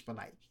engaged for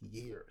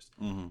years,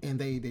 mm-hmm. and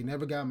they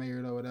never got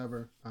married or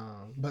whatever.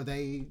 But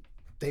they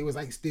was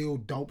still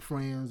dope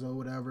friends or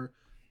whatever.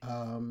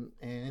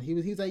 And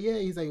he's like,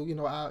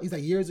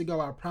 years ago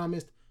I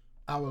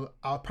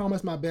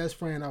promised my best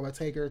friend I would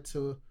take her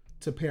to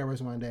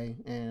Paris one day,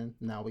 and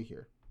now we're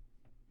here.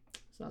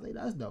 So I was like,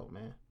 that's dope,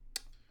 man.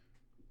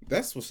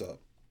 That's what's up.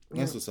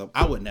 That's what's up.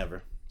 I would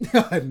never.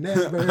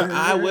 Never.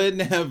 I would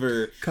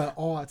never. Cut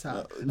all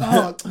time.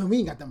 We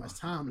ain't got that much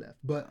time left.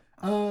 But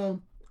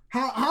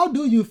how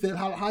do you feel?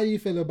 How do you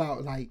feel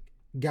about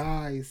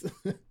guys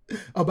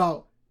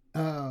about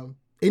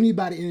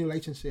anybody in a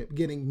relationship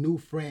getting new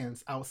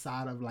friends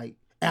outside of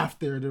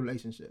after the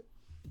relationship?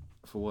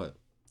 For what?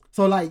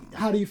 So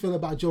how do you feel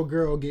about your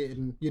girl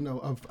getting,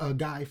 a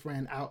guy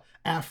friend out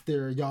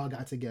after y'all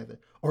got together?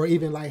 Or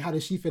even how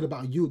does she feel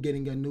about you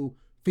getting a new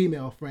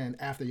female friend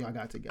after y'all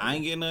got together? I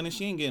ain't getting none and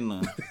she ain't getting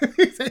none.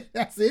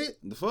 That's it?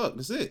 The fuck?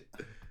 That's it.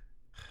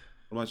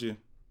 What about you?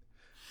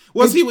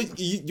 Well,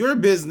 see, your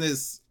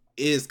business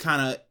is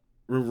kind of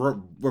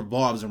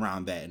revolves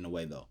around that in a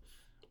way though.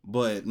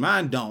 But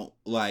mine don't.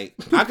 I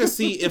could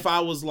see if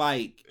I was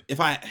if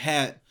I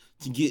had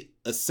to get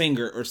a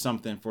singer or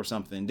something for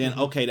something, then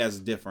okay, that's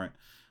different.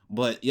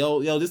 But yo,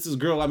 this is a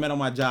girl I met on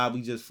my job.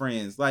 We just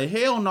friends.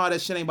 Hell no,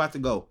 that shit ain't about to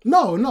go.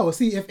 No.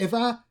 See, if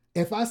I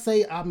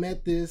say I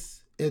met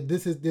this, if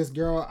this is this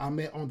girl I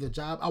met on the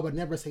job, I would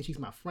never say she's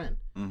my friend.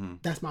 Mm-hmm.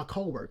 That's my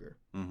coworker.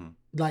 Mm-hmm.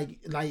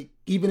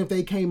 Even if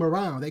they came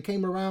around, they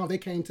came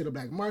to the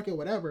black market,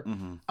 whatever.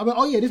 Mm-hmm. I mean,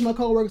 oh yeah, this is my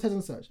coworker, such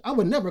and such. I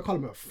would never call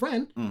him a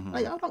friend. Mm-hmm.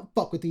 I don't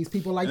fuck with these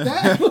people like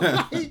that.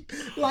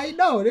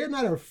 No, they're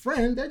not a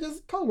friend. They're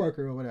just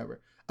coworker or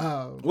whatever.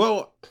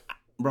 Well,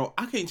 bro,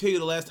 I can't tell you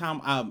the last time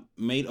I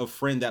made a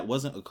friend that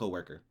wasn't a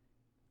coworker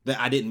that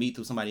I didn't meet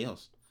through somebody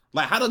else.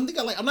 How do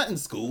I'm not in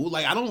school.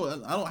 How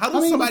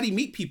does somebody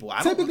meet people?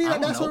 Typically,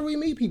 that's know. where we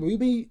meet people. We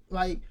meet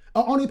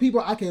only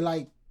people I can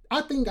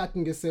I think I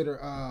can consider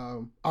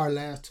our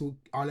last two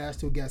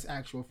guests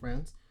actual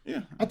friends.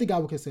 Yeah, I think I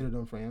would consider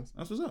them friends.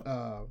 That's what's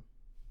up.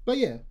 But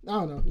yeah, I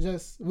don't know.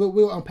 Just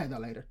we'll unpack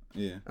that later.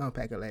 Yeah,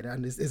 unpack it later.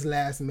 And it's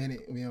last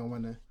minute. We don't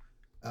want to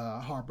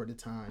harbor the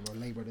time or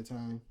labor the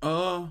time.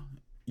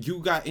 You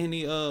got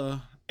any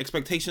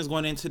expectations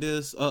going into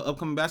this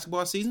upcoming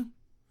basketball season?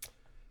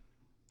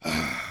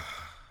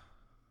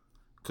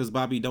 Cause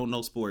Bobby don't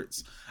know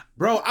sports,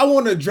 bro. I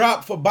want to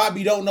drop for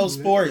Bobby don't know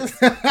sports.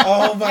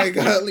 Oh my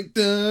god!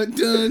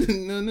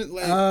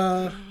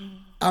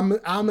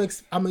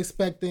 I'm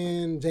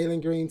expecting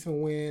Jalen Green to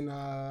win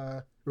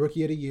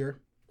Rookie of the Year.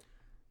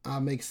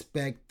 I'm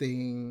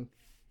expecting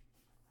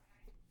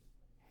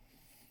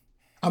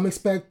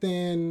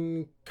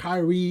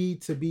Kyrie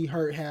to be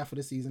hurt half of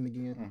the season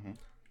again. Mm-hmm.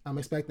 I'm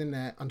expecting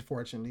that,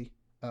 unfortunately.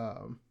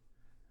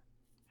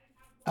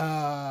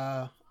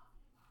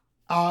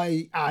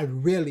 I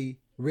really,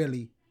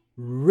 really,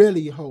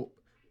 really hope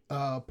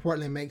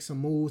Portland make some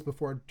moves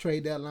before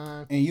trade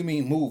deadline. And you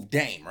mean move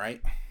Dame,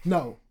 right?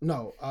 No.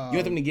 You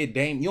want them to get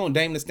Dame? You want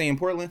Dame to stay in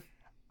Portland?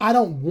 I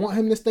don't want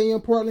him to stay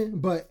in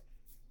Portland, but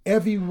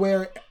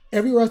everywhere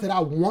that I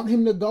want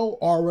him to go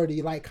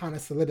already like kind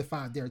of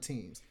solidified their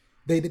teams.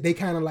 They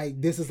kind of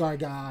like, this is our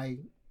guy.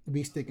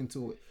 We sticking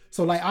to it.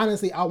 So like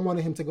honestly, I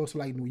wanted him to go to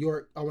like New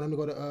York. I want him to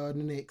go to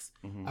the Knicks.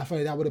 Mm-hmm. I feel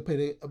like that would have put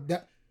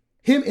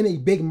him in a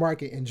big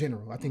market in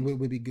general. I think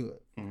would be good.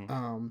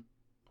 Mm-hmm.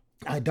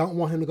 I don't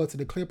want him to go to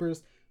the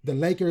Clippers. The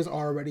Lakers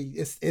already.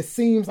 It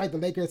seems like the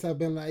Lakers have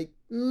been like,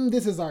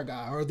 this is our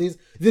guy, or this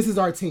is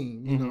our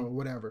team. You know,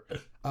 whatever.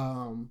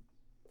 I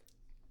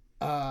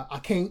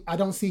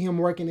don't see him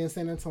working in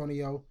San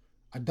Antonio.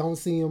 I don't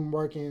see him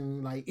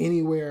working like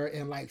anywhere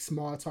in like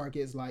small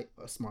markets. Like,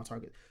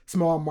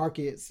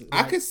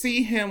 I could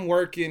see him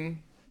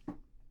working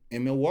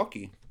in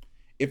Milwaukee.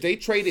 If they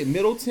traded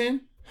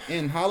Middleton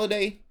and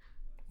Holiday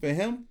for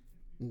him.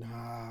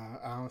 Nah,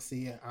 I don't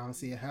see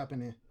it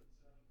happening.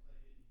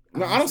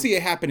 No, I don't see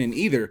it happening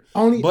either.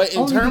 But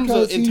in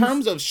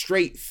terms of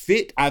straight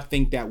fit, I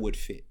think that would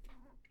fit.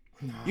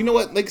 Nah. You know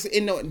what? Like,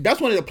 that's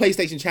one of the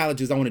PlayStation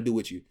challenges I want to do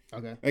with you.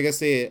 Okay. Like I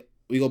said,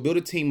 we go build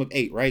a team of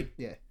 8, right?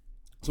 Yeah.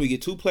 So we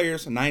get 2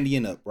 players, 90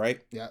 and up,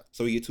 right? Yeah.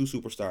 So we get 2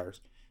 superstars.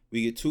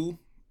 We get 2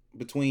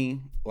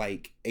 between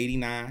like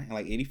 89 and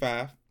like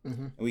 85.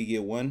 Mm-hmm. And we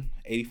get 1,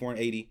 84 and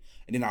 80.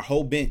 And then our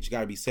whole bench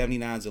got to be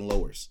 79s and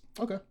lowers.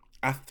 Okay.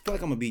 I feel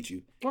like I'm going to beat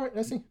you. All right,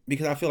 let's see.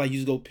 Because I feel like you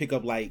just go pick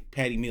up like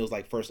Patty Mills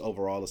like first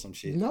overall or some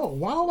shit. No,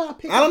 why would I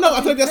pick I don't know. I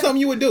feel like that's something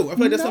you would do. I feel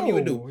like that's something you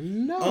would do.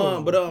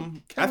 No. But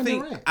I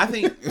think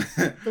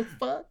the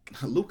fuck?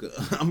 Luka,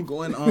 I'm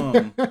going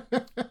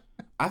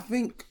I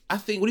think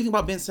what do you think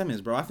about Ben Simmons,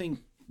 bro? I think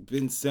what do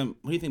you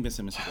think Ben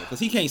Simmons is? Because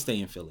he can't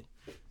stay in Philly.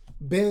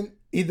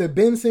 Either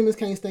Ben Simmons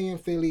can't stay in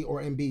Philly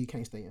or Embiid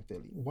can't stay in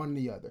Philly. One or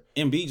the other.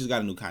 Embiid just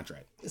got a new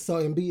contract. So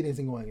Embiid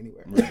isn't going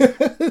anywhere. Right.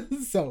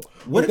 So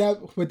with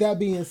that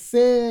being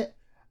said,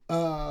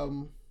 I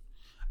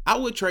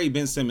would trade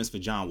Ben Simmons for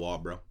John Wall,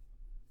 bro.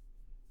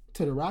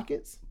 To the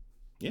Rockets?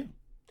 Yeah.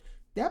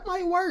 That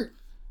might work.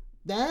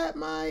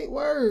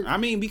 I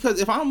mean,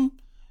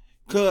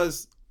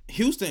 because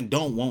Houston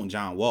don't want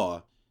John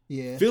Wall.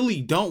 Yeah.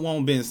 Philly don't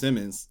want Ben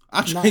Simmons.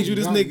 I'll trade you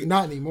this nigga.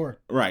 Not anymore.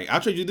 Right. I'll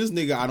trade you this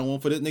nigga I don't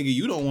want for this nigga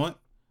you don't want.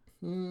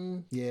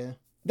 Yeah.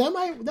 That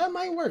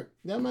might work.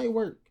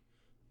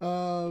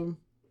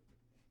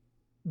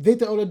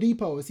 Victor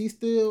Oladipo, is he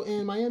still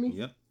in Miami?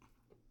 Yep.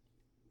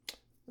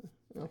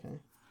 Okay.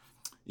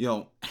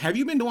 Yo, have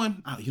you been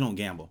doing you don't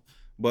gamble.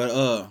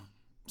 But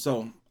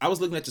so I was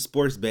looking at the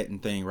sports betting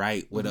thing,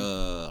 right? With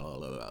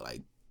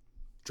like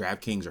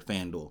DraftKings or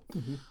FanDuel.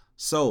 Mm-hmm.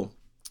 So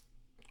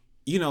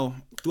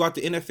throughout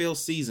the NFL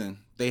season,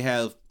 they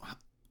have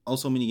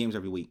so many games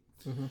every week.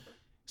 Mm-hmm.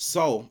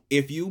 So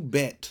if you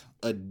bet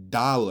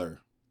 $1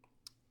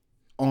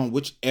 on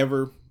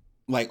whichever,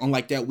 like on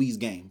like that week's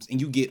games,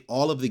 and you get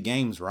all of the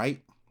games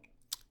right,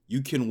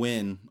 you can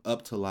win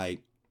up to like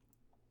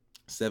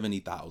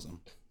 $70,000.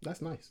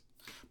 That's nice.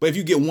 But if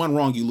you get one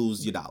wrong, you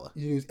lose your $1.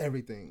 You lose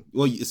everything.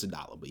 Well, it's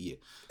 $1, but yeah,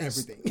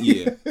 everything.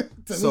 Yeah. To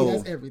me,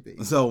 that's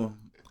everything. So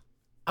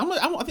I feel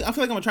like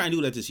I'm gonna try and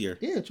do that this year.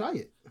 Yeah, try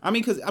it. I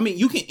mean, because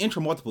you can enter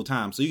multiple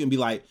times, so you can be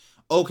like,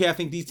 okay, I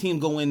think these teams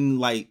go in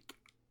like,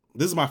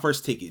 this is my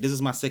first ticket, this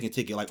is my second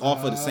ticket, like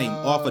off of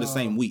the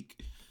same week.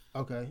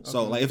 Okay.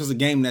 So like, if it's a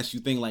game that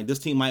you think like this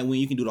team might win,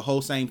 you can do the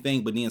whole same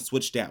thing, but then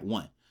switch that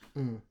one.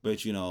 But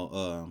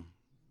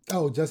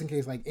just in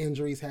case like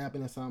injuries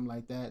happen or something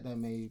like that, that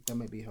may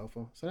be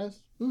helpful. So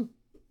that's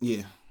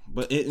yeah.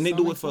 But they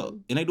do it for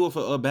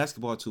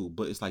basketball too,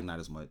 but it's like not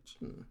as much.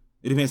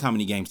 It depends how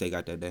many games they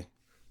got that day.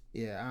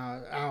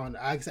 Yeah, I don't know.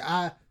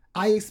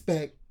 I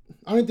expect.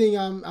 Only thing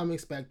I'm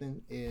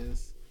expecting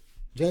is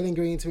Jalen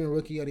Green to win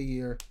Rookie of the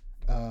Year.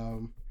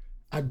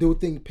 I do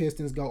think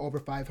Pistons go over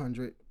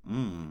 500.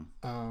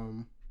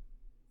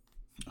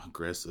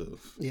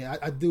 Aggressive. Yeah,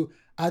 I do.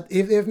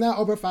 If not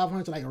over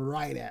 500, like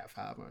right at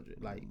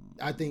 500. Like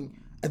I think.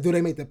 Do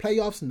they make the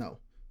playoffs? No,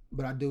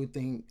 but I do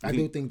think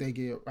they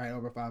get right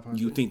over 500.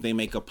 You think they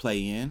make a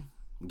play-in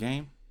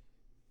game?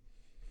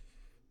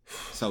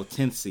 So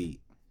 10th seed.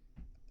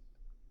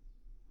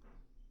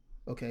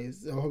 Okay,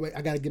 so wait,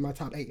 I gotta get my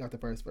top 8 out the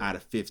first. Out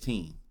of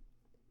 15.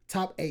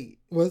 Top 8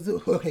 was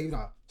okay.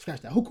 No,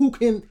 scratch that.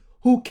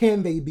 Who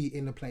can they beat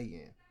in the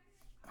play-in?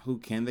 Who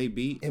can they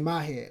beat? In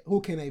my head, who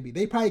can they beat?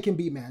 They probably can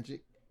beat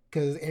Magic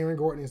because Aaron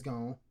Gordon is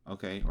gone.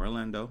 Okay,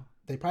 Orlando.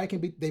 They probably can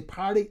beat. They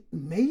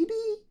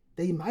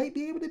might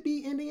be able to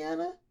beat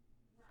Indiana.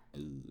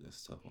 Ooh,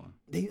 that's a tough one.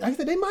 Like I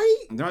said, they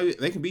might.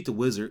 They can beat the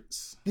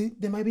Wizards.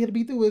 They might be able to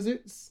beat the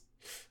Wizards.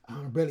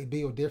 Bradley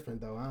Beal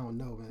different though. I don't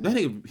know,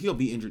 man. He'll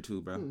be injured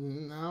too, bro. I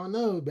don't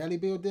know. Bradley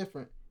Beal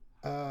different.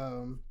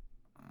 I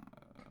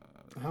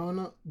don't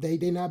know. They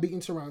not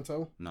beating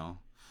Toronto. No.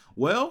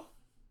 Well,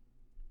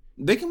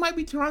 they might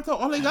beat Toronto.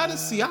 All they got is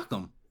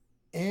Siakam.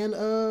 And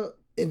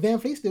Van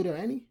Fleet's still there,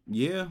 ain't he?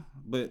 Yeah,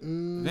 but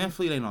Van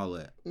Fleet ain't all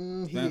that.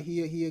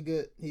 He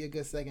a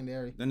good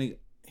secondary. Then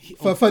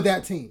for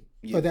that team.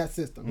 Yeah. For that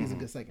system. He's a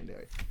good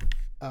secondary.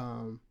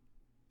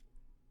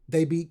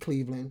 They beat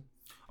Cleveland.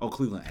 Oh,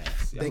 Cleveland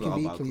ass. They can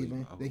beat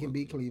Cleveland. They can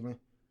beat Cleveland.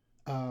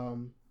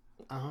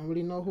 I don't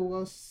really know who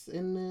else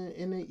in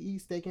the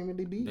East they can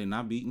really beat. They're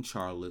not beating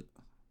Charlotte.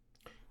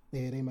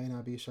 Yeah, they might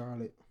not beat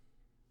Charlotte.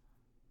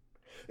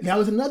 That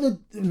was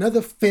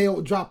another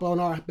failed drop on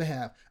our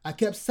behalf. I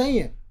kept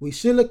saying we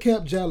should have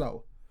kept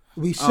Jello.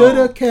 We should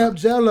have kept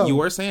Jello. You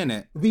were saying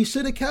that. We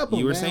should have kept him.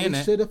 You were saying that.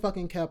 We should have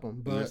fucking kept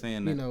him. But you were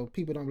saying that. You know,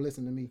 people don't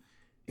listen to me.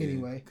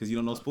 Anyway, because you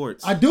don't know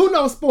sports. I do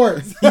know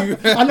sports.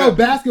 I know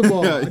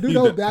basketball. I do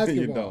know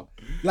basketball.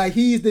 Like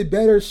he's the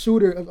better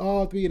shooter of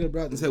all three of the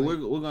brothers. So we're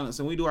gonna.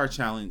 So when we do our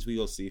challenge, we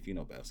go see if you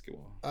know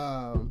basketball.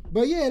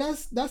 But yeah,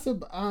 that's a.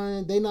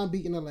 They not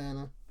beating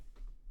Atlanta.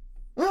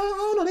 I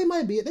don't know. They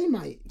might be. They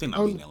might. They're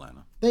not beating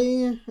Atlanta.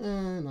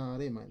 No,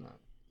 they might not.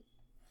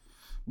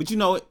 But you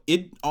know,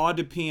 it all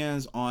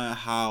depends on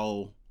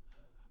how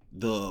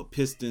the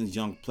Pistons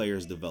young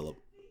players develop,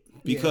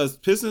 because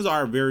Pistons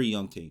are a very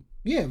young team.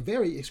 Yeah,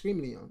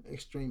 extremely young.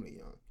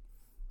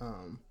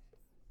 I'm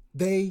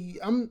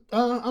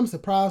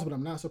surprised, but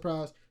I'm not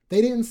surprised.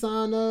 They didn't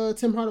sign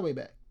Tim Hardaway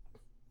back.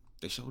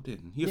 They sure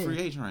didn't. He's a free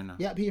agent right now.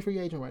 Yeah, he's a free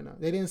agent right now.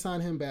 They didn't sign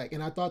him back,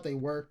 and I thought they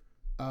were.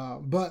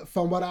 But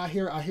from what I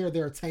hear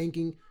they're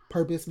tanking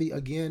purposely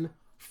again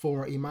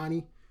for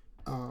Imani.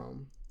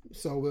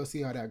 So we'll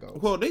see how that goes.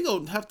 Well, they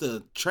gonna have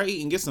to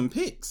trade and get some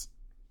picks.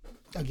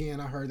 Again,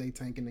 I heard they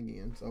tanking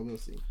again, so we'll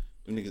see.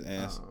 Them niggas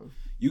ass.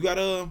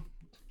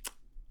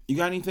 You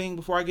got anything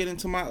before I get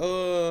into my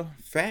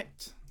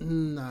fact?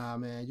 Nah,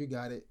 man, you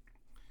got it.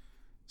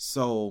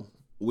 So,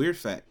 weird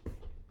fact.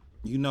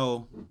 You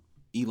know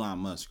Elon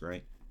Musk,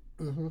 right?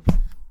 Mm-hmm.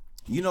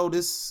 You know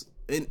this,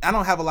 and I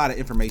don't have a lot of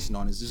information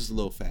on this. This is a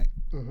little fact.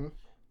 Mm-hmm.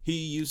 He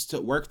used to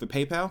work for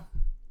PayPal.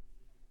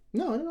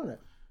 No, I didn't know that.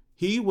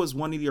 He was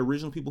one of the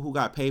original people who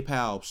got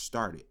PayPal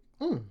started.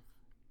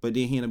 But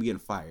then he ended up getting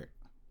fired.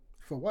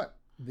 For what?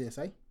 This,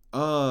 eh?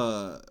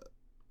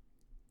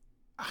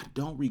 I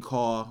don't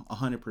recall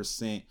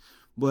 100%,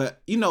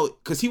 but you know,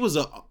 because he was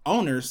a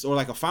owner or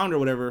like a founder or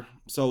whatever,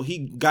 so he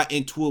got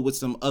into it with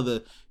some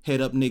other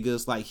head up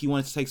niggas. Like he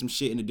wanted to take some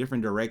shit in a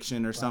different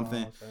direction or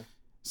something. Okay.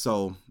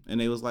 So,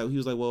 and he was like,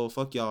 well,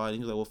 fuck y'all, and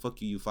he was like, well,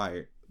 fuck you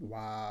fired.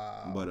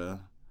 Wow. But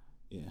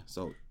yeah.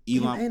 So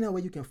Elon, ain't no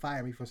way you can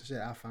fire me for some shit.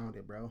 I found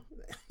it, bro.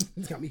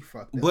 It's got me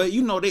fucked up. But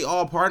you know, they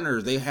all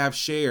partners. They have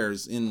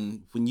shares,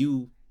 and when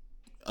you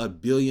a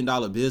 $1 billion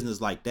business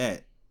like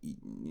that.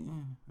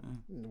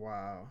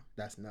 Wow,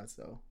 that's nuts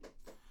though.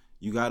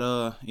 You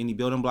got any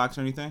building blocks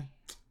or anything?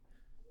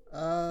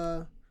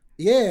 Yeah,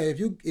 if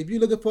you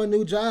looking for a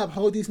new job,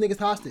 hold these niggas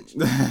hostage.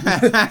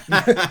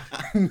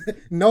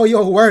 Know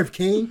your worth,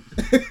 King.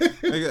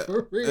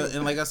 For real.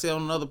 And like I said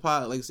on another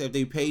pod, like I said, if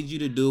they paid you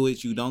to do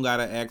it, you don't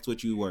gotta ask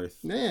what you worth.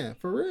 Yeah,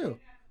 for real.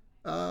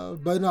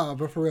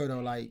 But for real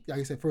though, like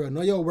I said, for real,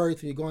 know your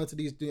worth. You're going to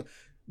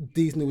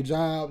these new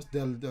jobs.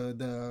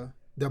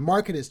 The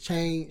market has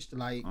changed,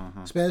 like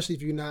especially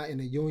if you're not in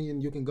the union,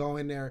 you can go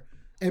in there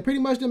and pretty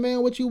much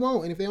demand what you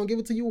want. And if they don't give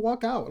it to you,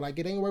 walk out. Like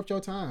it ain't worth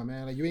your time,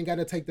 man. Like you ain't got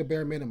to take the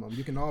bare minimum.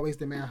 You can always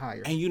demand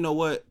higher. And you know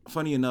what?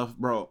 Funny enough,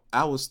 bro,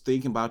 I was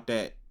thinking about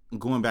that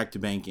going back to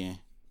banking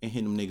and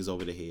hitting them niggas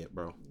over the head,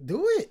 bro.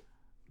 Do it.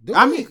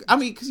 I mean,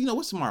 because you know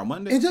what's tomorrow,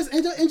 Monday, and just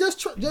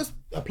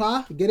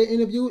apply, get an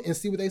interview, and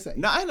see what they say.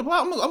 No, I ain't apply.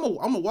 I'm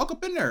gonna walk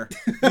up in there,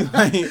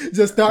 like,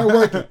 just start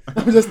working.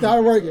 Just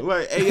start working.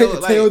 Like, hey,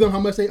 yo, tell them how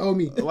much they owe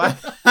me. Like,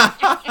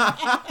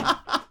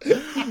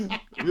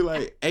 be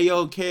like, hey,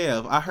 yo,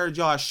 Kev, I heard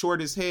y'all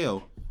short as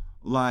hell.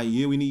 Like,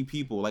 yeah, we need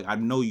people. Like, I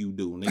know you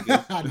do,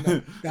 nigga. I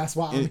know. That's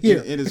why I'm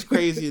here. And it's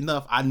crazy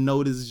enough. I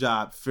know this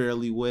job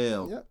fairly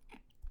well. Yep.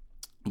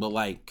 But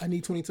like, I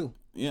need 22.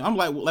 Yeah, I'm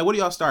like, what do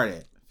y'all start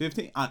at?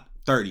 15?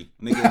 30,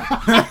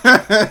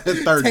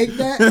 nigga. 30. Take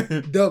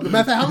that. Dope. Matter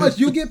of fact, how much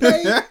you get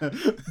paid?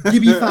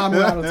 Give you $5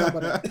 more on top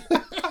of that.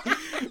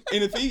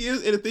 And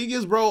the thing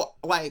is, bro,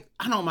 like,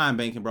 I don't mind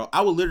banking, bro. I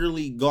would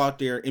literally go out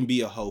there and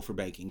be a hoe for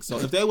banking. So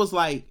if they was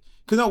like,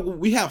 because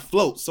we have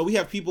floats, so we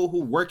have people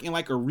who work in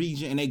like a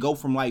region and they go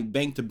from like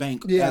bank to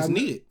bank as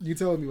needed. You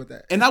told me with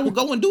that. And I would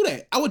go and do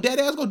that. I would dead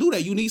ass go do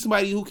that. You need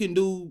somebody who can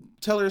do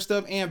teller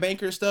stuff and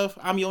banker stuff.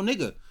 I'm your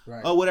nigga.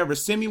 Right. Or whatever.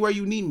 Send me where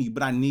you need me,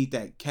 but I need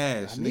that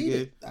cash,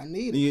 nigga. I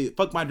need it.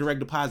 Fuck my direct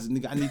deposit,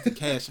 nigga. I need the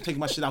cash. I'm taking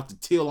my shit out the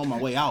till on my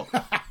way out,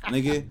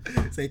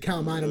 nigga. Say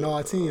count mine and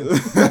all 10.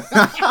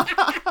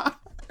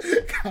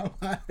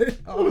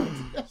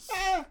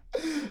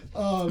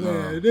 Oh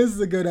man, this is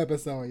a good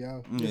episode,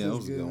 yo. Yeah, it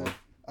was a good one.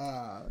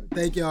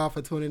 Thank y'all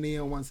for tuning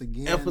in once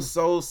again.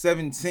 Episode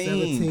 17.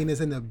 17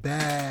 is in the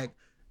bag.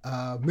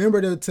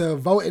 Remember to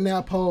vote in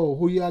that poll.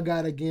 Who y'all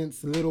got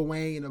against Lil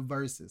Wayne or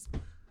Verzus?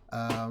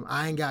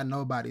 I ain't got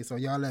nobody, so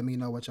y'all let me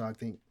know what y'all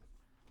think.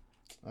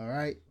 All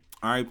right.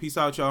 All right. Peace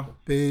out, y'all.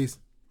 Peace.